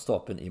av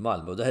stapeln i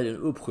Malmö. Och det här är en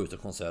uppskjuten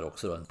konsert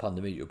också då, en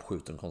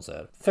pandemiuppskjuten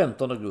konsert.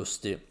 15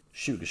 augusti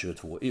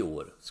 2022 i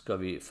år ska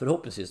vi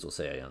förhoppningsvis då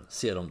säga igen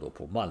se dem då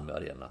på Malmö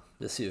Arena.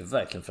 Det ser vi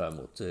verkligen fram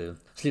emot.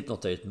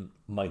 Slipknot är ett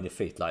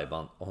magnifikt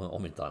liveband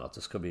om inte annat.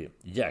 Det ska bli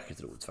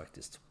jäkligt roligt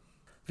faktiskt.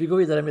 Vi går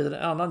vidare med en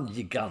annan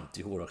gigant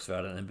i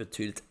hårdrocksvärlden, en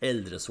betydligt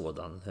äldre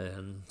sådan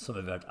som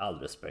är värd all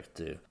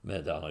respekt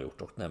med det han har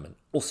gjort, och nämligen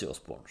Ozzy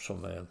Osbourne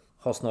som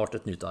har snart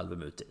ett nytt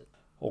album ute.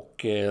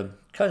 Och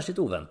kanske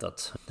lite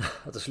oväntat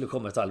att det skulle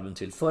komma ett album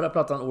till. Förra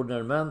plattan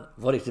Ordinary Man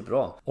var riktigt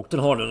bra och den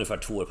har ungefär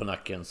 2 år på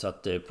nacken, så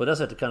att på det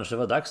sättet kanske det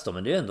var dags då.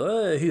 Men det är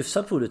ändå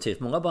hyfsat produktivt.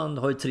 Många band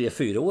har ju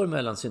 3-4 år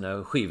mellan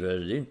sina skivor. Det är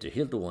ju inte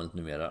helt ovanligt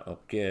numera.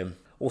 Och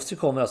Ozzy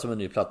kommer alltså med en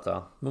ny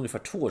platta med ungefär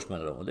 2 års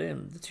mellanrum, och det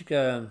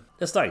tycker jag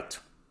är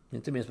starkt.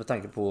 Inte minst med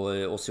tanke på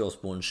Ozzy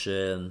Osbournes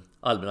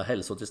allmänna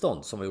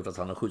hälsotillstånd som har gjort att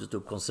han har skjutit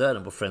upp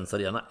konserten på Friends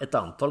Arena ett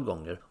antal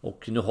gånger.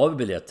 Och nu har vi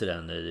biljett till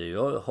den.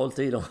 Jag har hållit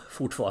i dem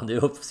fortfarande.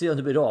 Jag får se om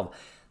det blir av.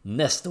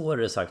 Nästa år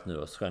är det sagt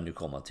nu, ska han ju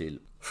komma till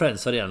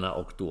Friends Arena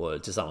och då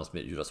tillsammans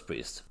med Judas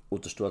Priest.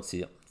 Återstår att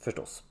se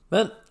förstås.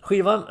 Men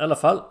skivan i alla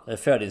fall är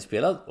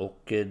färdiginspelad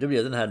och det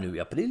blev den här nu i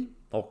april.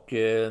 Och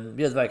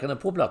medverkande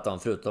på plattan,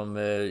 förutom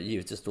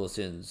givetvis då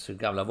sin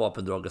gamla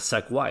vapendragare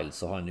Zakk Wylde,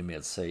 så har han ju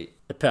med sig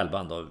ett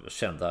pärlband av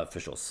kända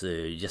förstås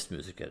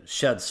gästmusiker.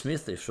 Chad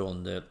Smith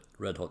från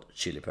Red Hot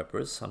Chili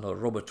Peppers. Han har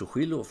Robert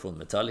Trujillo från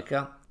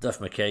Metallica, Duff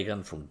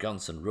McKagan från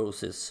Guns N'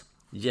 Roses,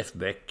 Jeff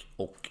Beck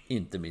och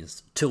inte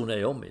minst Tony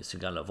Iommi, sin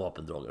gamla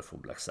vapendragare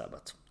från Black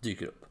Sabbath,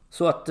 dyker upp.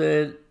 Så att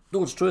då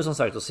återstår det som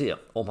sagt att se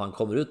om han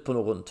kommer ut på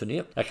någon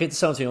turné. Jag kan inte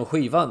säga någonting om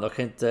skivan, jag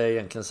kan inte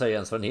egentligen säga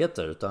ens vad den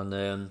heter, utan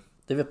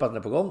det vet att den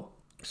är på gång.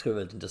 Det ska vara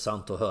väldigt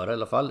intressant att höra i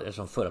alla fall,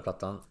 eftersom förra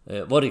plattan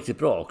var riktigt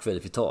bra och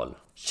väldigt vital.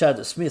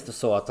 Chad Smith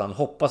sa att han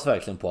hoppas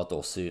verkligen på att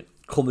Ozzy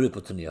kommer ut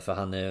på turné, för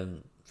han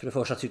för det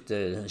första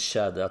tyckte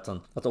Chad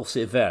att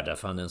Ozzy är värd det,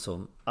 för han är en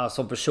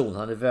som person,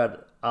 han är värd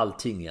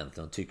allting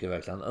egentligen, och tycker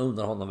verkligen, han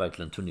undrar honom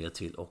verkligen en turné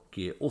till, och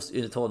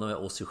enligt honom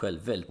är Ozzy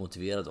själv väldigt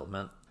motiverad då,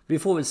 men vi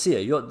får väl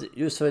se.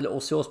 Just för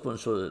Ozzy Osbourne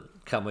så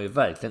kan man ju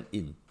verkligen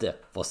inte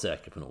vara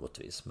säker på något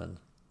vis, men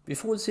vi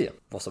får väl se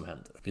vad som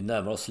händer. Vi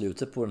närmar oss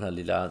slutet på den här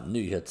lilla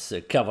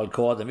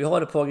nyhetskavalkaden. Vi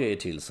har ett par grejer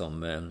till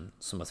som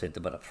jag tänkte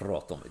bara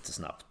prata om lite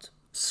snabbt.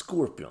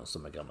 Scorpions,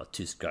 som är gamla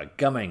tyska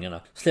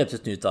gamängarna, släppte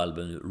ett nytt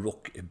album nu,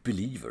 Rock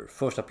Believer.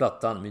 Första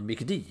plattan med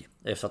Mick D,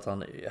 efter att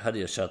han hade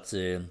ersatt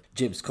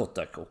James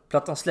Kotak. Och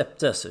plattan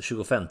släpptes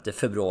 25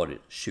 februari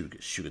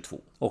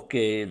 2022. Och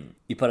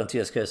i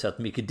parentes ska jag säga att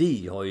Mick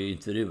D har ju i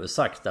intervjuer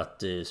sagt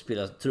att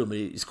spela trummor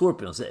i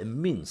Scorpions är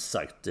minst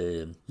sagt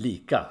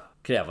lika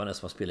krävande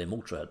som att spela i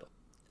Motörhead.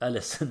 Jag är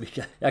ledsen,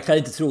 Mika. Jag kan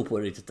inte tro på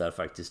det riktigt där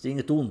faktiskt. Det är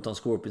inget ont om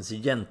Scorpions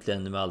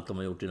egentligen med allt de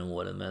har gjort inom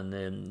åren,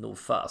 men nog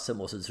fasen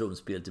måste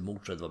trumspelet i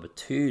Motörhead vara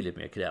betydligt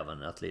mer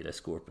krävande än att lira i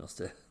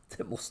Scorpions.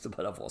 Det måste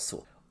bara vara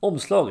så.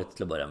 Omslaget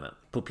till att börja med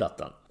på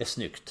plattan är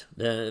snyggt.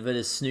 Det är en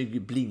väldigt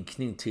snygg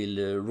blinkning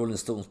till Rolling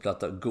Stones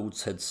platta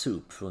Goat's Head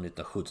Soup från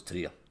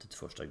 1973.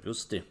 31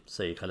 augusti,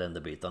 säger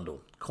kalenderbiten då.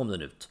 Kom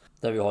den ut.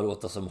 Där vi har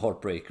låtar som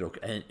Heartbreaker och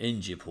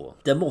Angie på.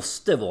 Det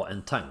måste vara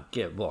en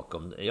tanke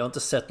bakom. Jag har inte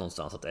sett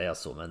någonstans att det är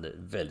så, men det är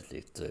väldigt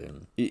likt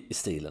i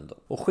stilen då.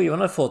 Och skivan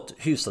har fått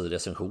hyfsade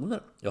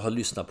recensioner. Jag har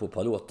lyssnat på ett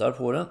par låtar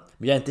på den,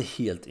 men jag är inte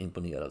helt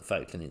imponerad,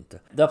 verkligen inte.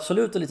 Det är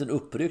absolut en liten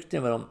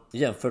uppryckning med dem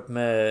jämfört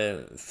med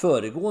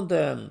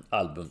föregående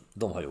album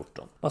de har gjort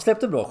dem. Man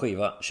släppte en bra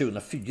skiva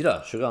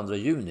 2004, 22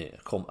 juni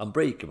kom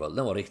Unbreakable.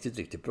 Den var riktigt,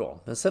 riktigt bra.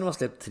 Men sen har man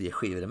släppt 3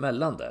 skivor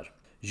emellan där.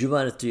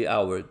 Humanity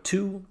Hour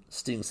 2,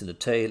 Stings in the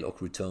Tail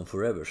och Return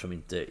Forever som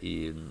inte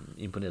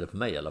imponerade på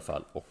mig i alla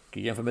fall. Och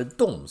jämfört med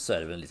dem så är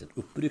det väl en liten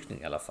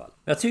uppryckning i alla fall.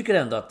 Men jag tycker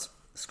ändå att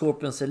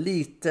Scorpions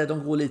är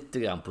de går lite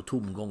grann på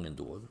tomgången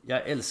då.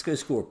 Jag älskar ju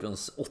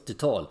Scorpions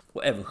 80-tal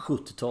och även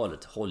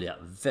 70-talet håller jag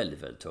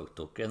väldigt, väldigt högt.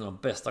 Och en av de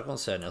bästa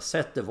konserterna jag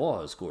sett det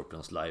var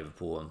Scorpions live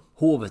på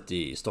Hovet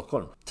i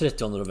Stockholm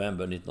 30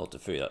 november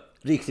 1984.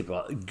 Riktigt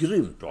bra,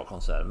 grymt bra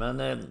konsert.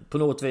 Men på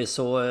något vis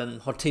så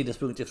har tiden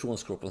sprungit ifrån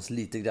Scorpions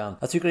lite grann.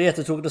 Jag tycker det är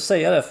jättetråkigt att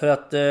säga det för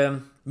att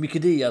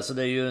Mikkey D, alltså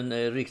det är ju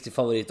en riktig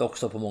favorit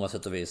också på många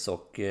sätt och vis.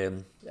 Och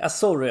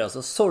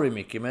sorry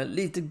Mickey, men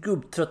lite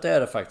gubbtrött är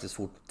det faktiskt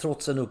fort,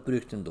 trots en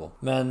uppryckning då.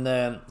 Men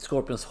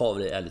Scorpions har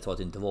väl ärligt talat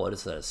inte varit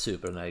så här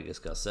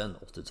superenergiska sen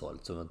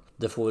 80-talet. Så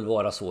det får väl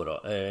vara så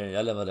då.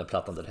 Jag lämnar den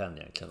plattan därhän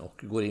egentligen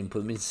och går in på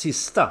min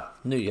sista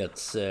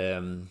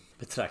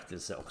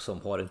betraktelse och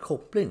som har en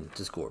koppling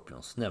till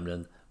Scorpions,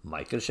 nämligen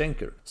Michael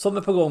Schenker, som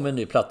är på gång med en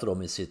ny platta då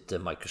med sitt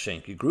Michael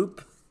Schenker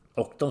Group.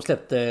 Och de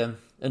släppte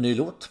en ny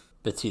låt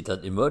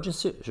betitlad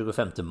Emergency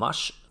 25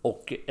 mars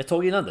och ett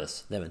tag innan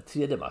dess, nämligen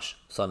 3 mars,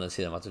 så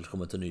annonserade man att det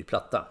kommer till en ny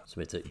platta som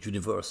heter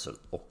Universal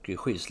och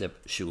skivsläpp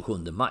 27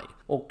 maj.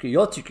 Och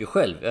jag tycker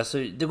själv, alltså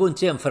det går inte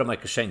att jämföra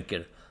Michael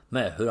Schenker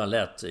med hur han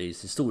lät i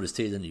sin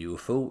storhetstiden i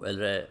UFO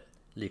eller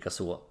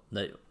likaså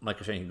när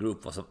Michael Schenker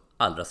Group var som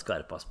allra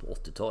skarpast på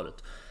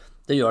 80-talet.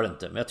 Det gör det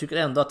inte, men jag tycker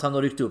ändå att han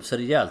har ryckt upp sig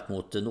rejält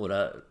mot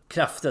några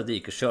kraftiga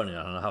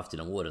dikeskörningar han har haft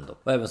genom åren då.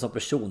 Och även som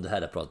person, det här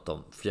har jag pratat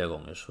om flera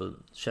gånger, så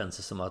känns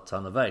det som att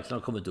han verkligen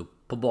har kommit upp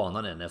på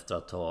banan än efter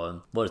att ha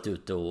varit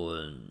ute och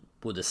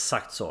både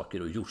sagt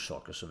saker och gjort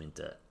saker som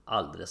inte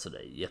alldeles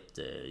sådär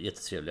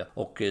jättetrevliga.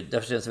 Och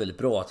därför känns det väldigt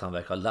bra att han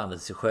verkar ha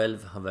landat i sig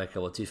själv. Han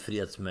verkar vara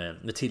tillfreds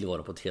med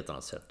tillvaron på ett helt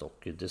annat sätt.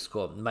 Och det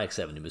märks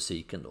även i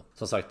musiken då.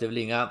 Som sagt, det är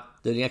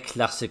väl inga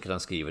klassiker han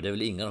skriver. Det är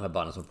väl inga av de här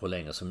banden som på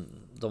länge som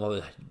de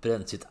har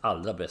bränt sitt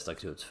allra bästa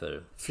krut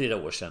för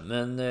flera år sedan.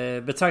 Men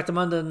betraktar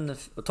man den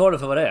och tar den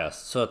för vad det är,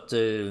 så att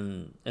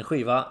en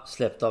skiva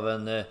släppt av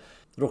en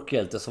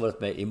rockhjälte som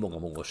varit med i många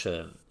år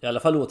sedan. I alla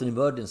fall låten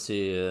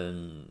Emergency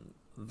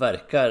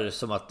verkar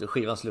som att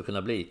skivan skulle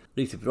kunna bli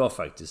riktigt bra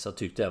faktiskt. Jag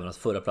tyckte även att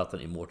förra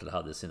plattan Immortal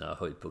hade sina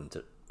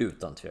höjdpunkter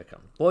utan tvekan.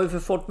 Vad har vi för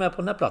folk med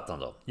på den här plattan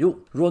då? Jo,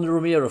 Ronny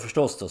Romero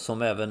förstås då,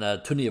 som även är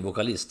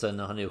turnévokalisten.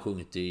 Han är ju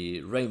sjungit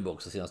i Rainbow,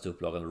 så senaste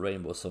upplagan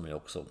Rainbow, som jag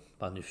också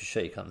man i och för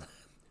sig kan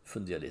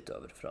fundera lite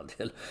över för all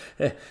del.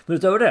 Men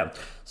utöver det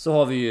så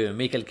har vi ju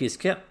Mikael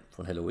Kiske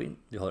från Halloween.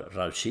 Vi har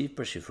Ralf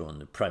Scheepers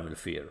från Primal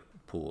Fear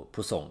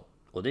på sång.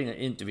 Och det är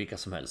inte vilka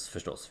som helst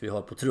förstås. Vi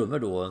har på trummor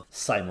då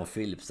Simon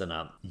Phillips,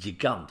 denna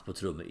gigant på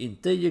trummor.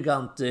 Inte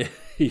gigant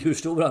i hur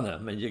stor han är,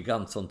 men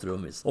gigant som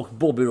trummis. Och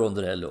Bobby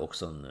Ronderello,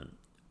 också en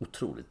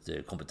otroligt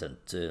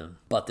kompetent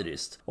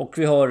batterist. Och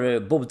vi har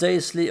Bob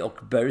Daisley och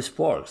Barry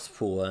Sparks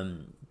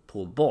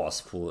på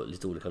bas på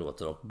lite olika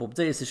låtar. Och Bob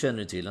Daisley känner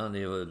ni till, han är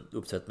ju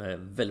uppträtt med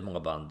väldigt många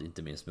band,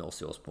 inte minst med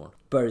Ozzy Osbourne.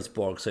 Barry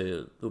Sparks har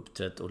ju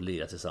uppträtt och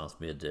lirat tillsammans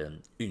med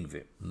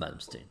Yngwie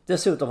Malmsteen.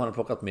 Dessutom har han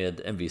plockat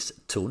med en viss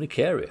Tony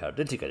Carey här,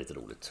 det tycker jag är lite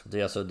roligt. Det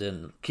är alltså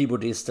den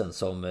keyboardisten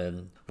som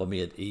var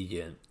med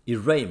i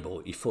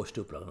Rainbow, i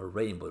första upplagan av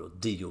Rainbow och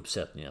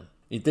Dio-uppsättningen.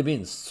 Inte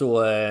minst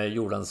så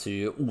gjorde han sig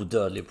ju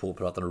odödlig på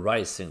pratan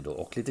Rising då,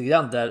 och lite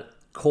grann där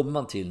kommer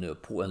man till nu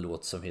på en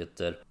låt som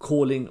heter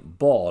Calling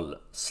Baal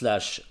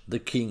 / The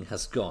King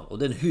Has Gone. Och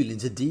det är en hyllning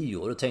till Dio.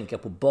 Och då tänker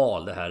jag på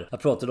Baal, det här. Jag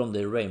pratade om det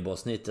i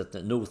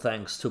Rainbow-snittet. No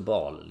thanks to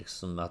Baal.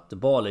 Liksom att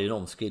Baal är ju en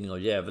omskrivning av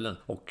djävulen.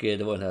 Och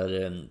det var den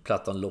här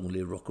plattan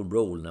Lonely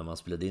Rock'n'Roll när man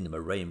spelade in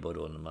med Rainbow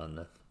då.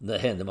 Det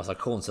hände en massa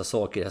konstiga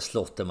saker i det här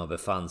slottet man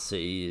befann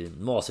sig i.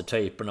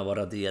 Mastertaperna var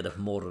raderade på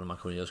morgonen, man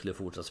kunde skulle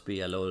fortsätta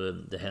spela, och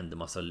det hände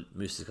massa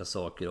mystiska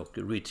saker. Och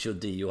Richie och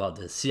Dio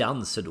hade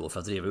seanser då för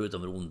att driva ut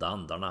de onda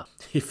andarna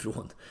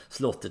ifrån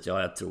slottet.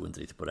 Ja, jag tror inte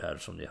riktigt på det här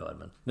som ni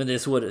hör, men det är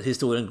så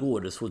historien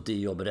går. Det är så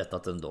Dio har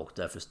berättat den dock.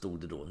 Därför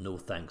stod det då No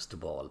thanks to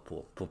Baal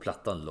på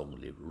plattan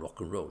Lonely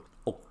Rock'n'Roll.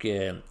 Och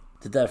det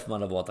är därför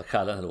man har valt att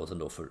kalla den här låten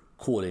då för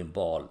Calling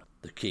Baal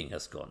The King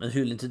Has Gone. En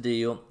hyllning till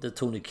Dio där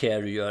Tony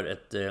Carey gör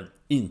ett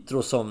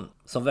intro som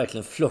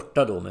verkligen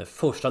flörtar då med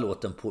första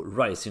låten på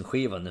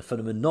Rising-skivan, den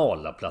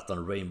fenomenala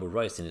plattan Rainbow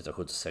Rising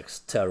 1976,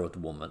 Tarot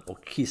Woman, och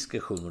Kiske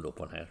sjunger då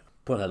på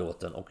den här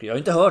låten. Och jag har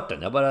inte hört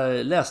den, jag har bara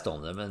läst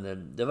om den,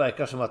 men det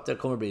verkar som att det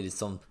kommer bli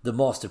liksom the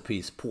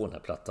masterpiece på den här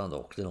plattan då,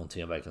 och det är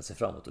någonting jag verkligen ser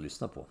fram emot att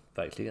lyssna på,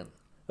 verkligen.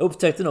 Jag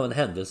upptäckte nog en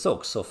händelse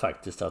också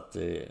faktiskt, att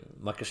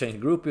Michael Schenker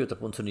Group är ute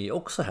på en turné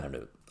också här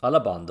nu. Alla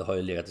band har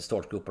ju legat i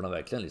startgrupperna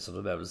verkligen,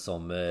 liksom. Det är väl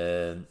som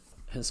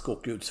en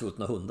skock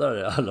utsvuttna hundar,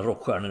 alla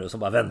rockstjärnor nu som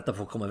bara väntar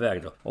på att komma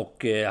iväg då.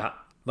 Och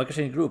Michael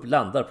Schenker Group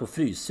landar på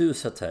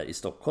Fryshuset här i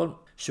Stockholm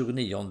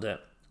 29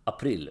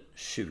 april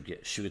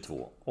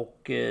 2022. Och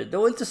det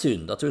var lite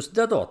synd att just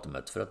det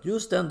datumet, för att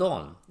just den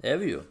dagen är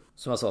vi ju,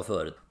 som jag sa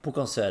förut, på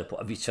konsert på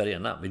Avicii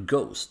Arena med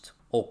Ghost.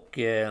 Och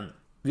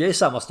vi är i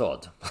samma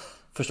stad.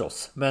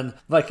 förstås. Men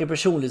varken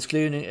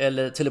personlighetsklyvning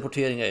eller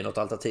teleportering är något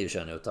alternativ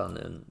känner jag, utan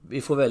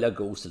vi får välja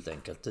Ghost helt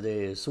enkelt. Det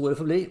är så det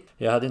får bli.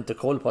 Jag hade inte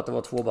koll på att det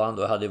var 2 band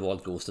och jag hade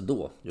valt Ghost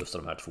då. Just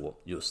de här 2,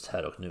 just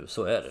här och nu.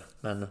 Så är det.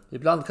 Men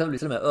ibland kan det bli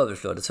till och med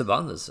överflödets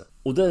förbannelse.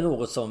 Och det är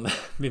något som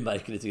vi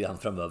märker lite grann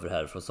framöver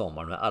här från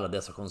sommaren med alla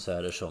dessa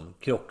konserter som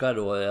krockar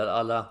då.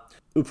 Alla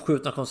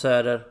uppskjutna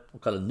konserter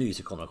och alla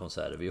nytillkomna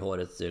konserter. Vi har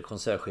ett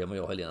konsertschema,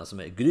 jag och Helena, som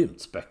är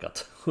grymt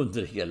späckat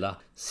under hela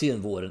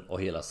senvåren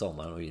och hela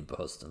sommaren och in på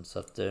hösten. Så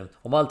att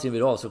om allting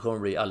blir av så kommer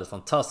det bli alldeles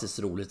fantastiskt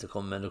roligt.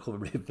 Men det kommer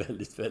bli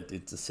väldigt, väldigt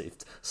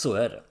intensivt. Så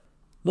är det.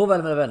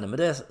 Nåväl mina vänner, med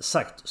det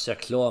sagt så är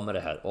jag klar med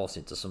det här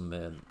avsnittet som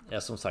är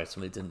som sagt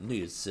som en liten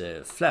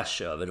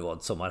nyhetsflash över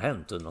vad som har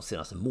hänt under de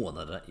senaste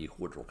månaderna i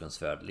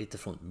hårdrockens värld. Lite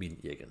från min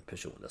egen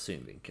personliga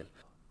synvinkel.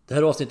 Det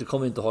här avsnittet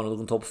kommer inte ha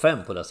någon topp 5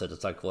 på det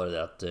sättet, tack vare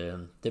det att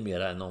det är mer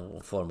än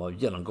någon form av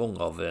genomgång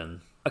av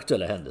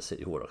aktuella händelser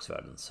i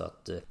hårdrocksvärlden. Så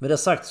att med det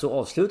sagt så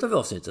avslutar vi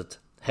avsnittet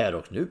här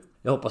och nu.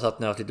 Jag hoppas att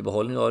ni har haft lite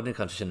behållning av det. Ni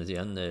kanske känner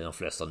igen de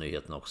flesta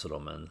nyheterna också då,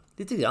 men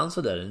lite grann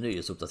så där en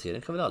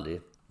nyhetsuppdatering kan väl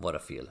aldrig vara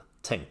fel,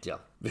 tänkte jag.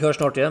 Vi hörs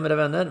snart igen med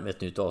vänner med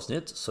ett nytt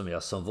avsnitt som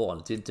jag som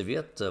vanligt inte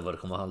vet vad det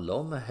kommer att handla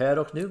om här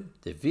och nu.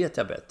 Det vet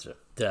jag bättre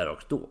där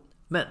och då.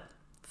 Men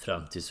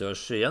fram tills vi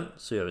hörs igen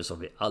så gör vi som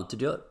vi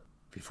alltid gör.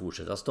 Vi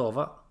fortsätter att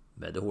stava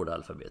med det hårda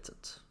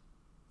alfabetet.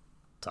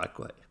 Tack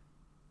och hej.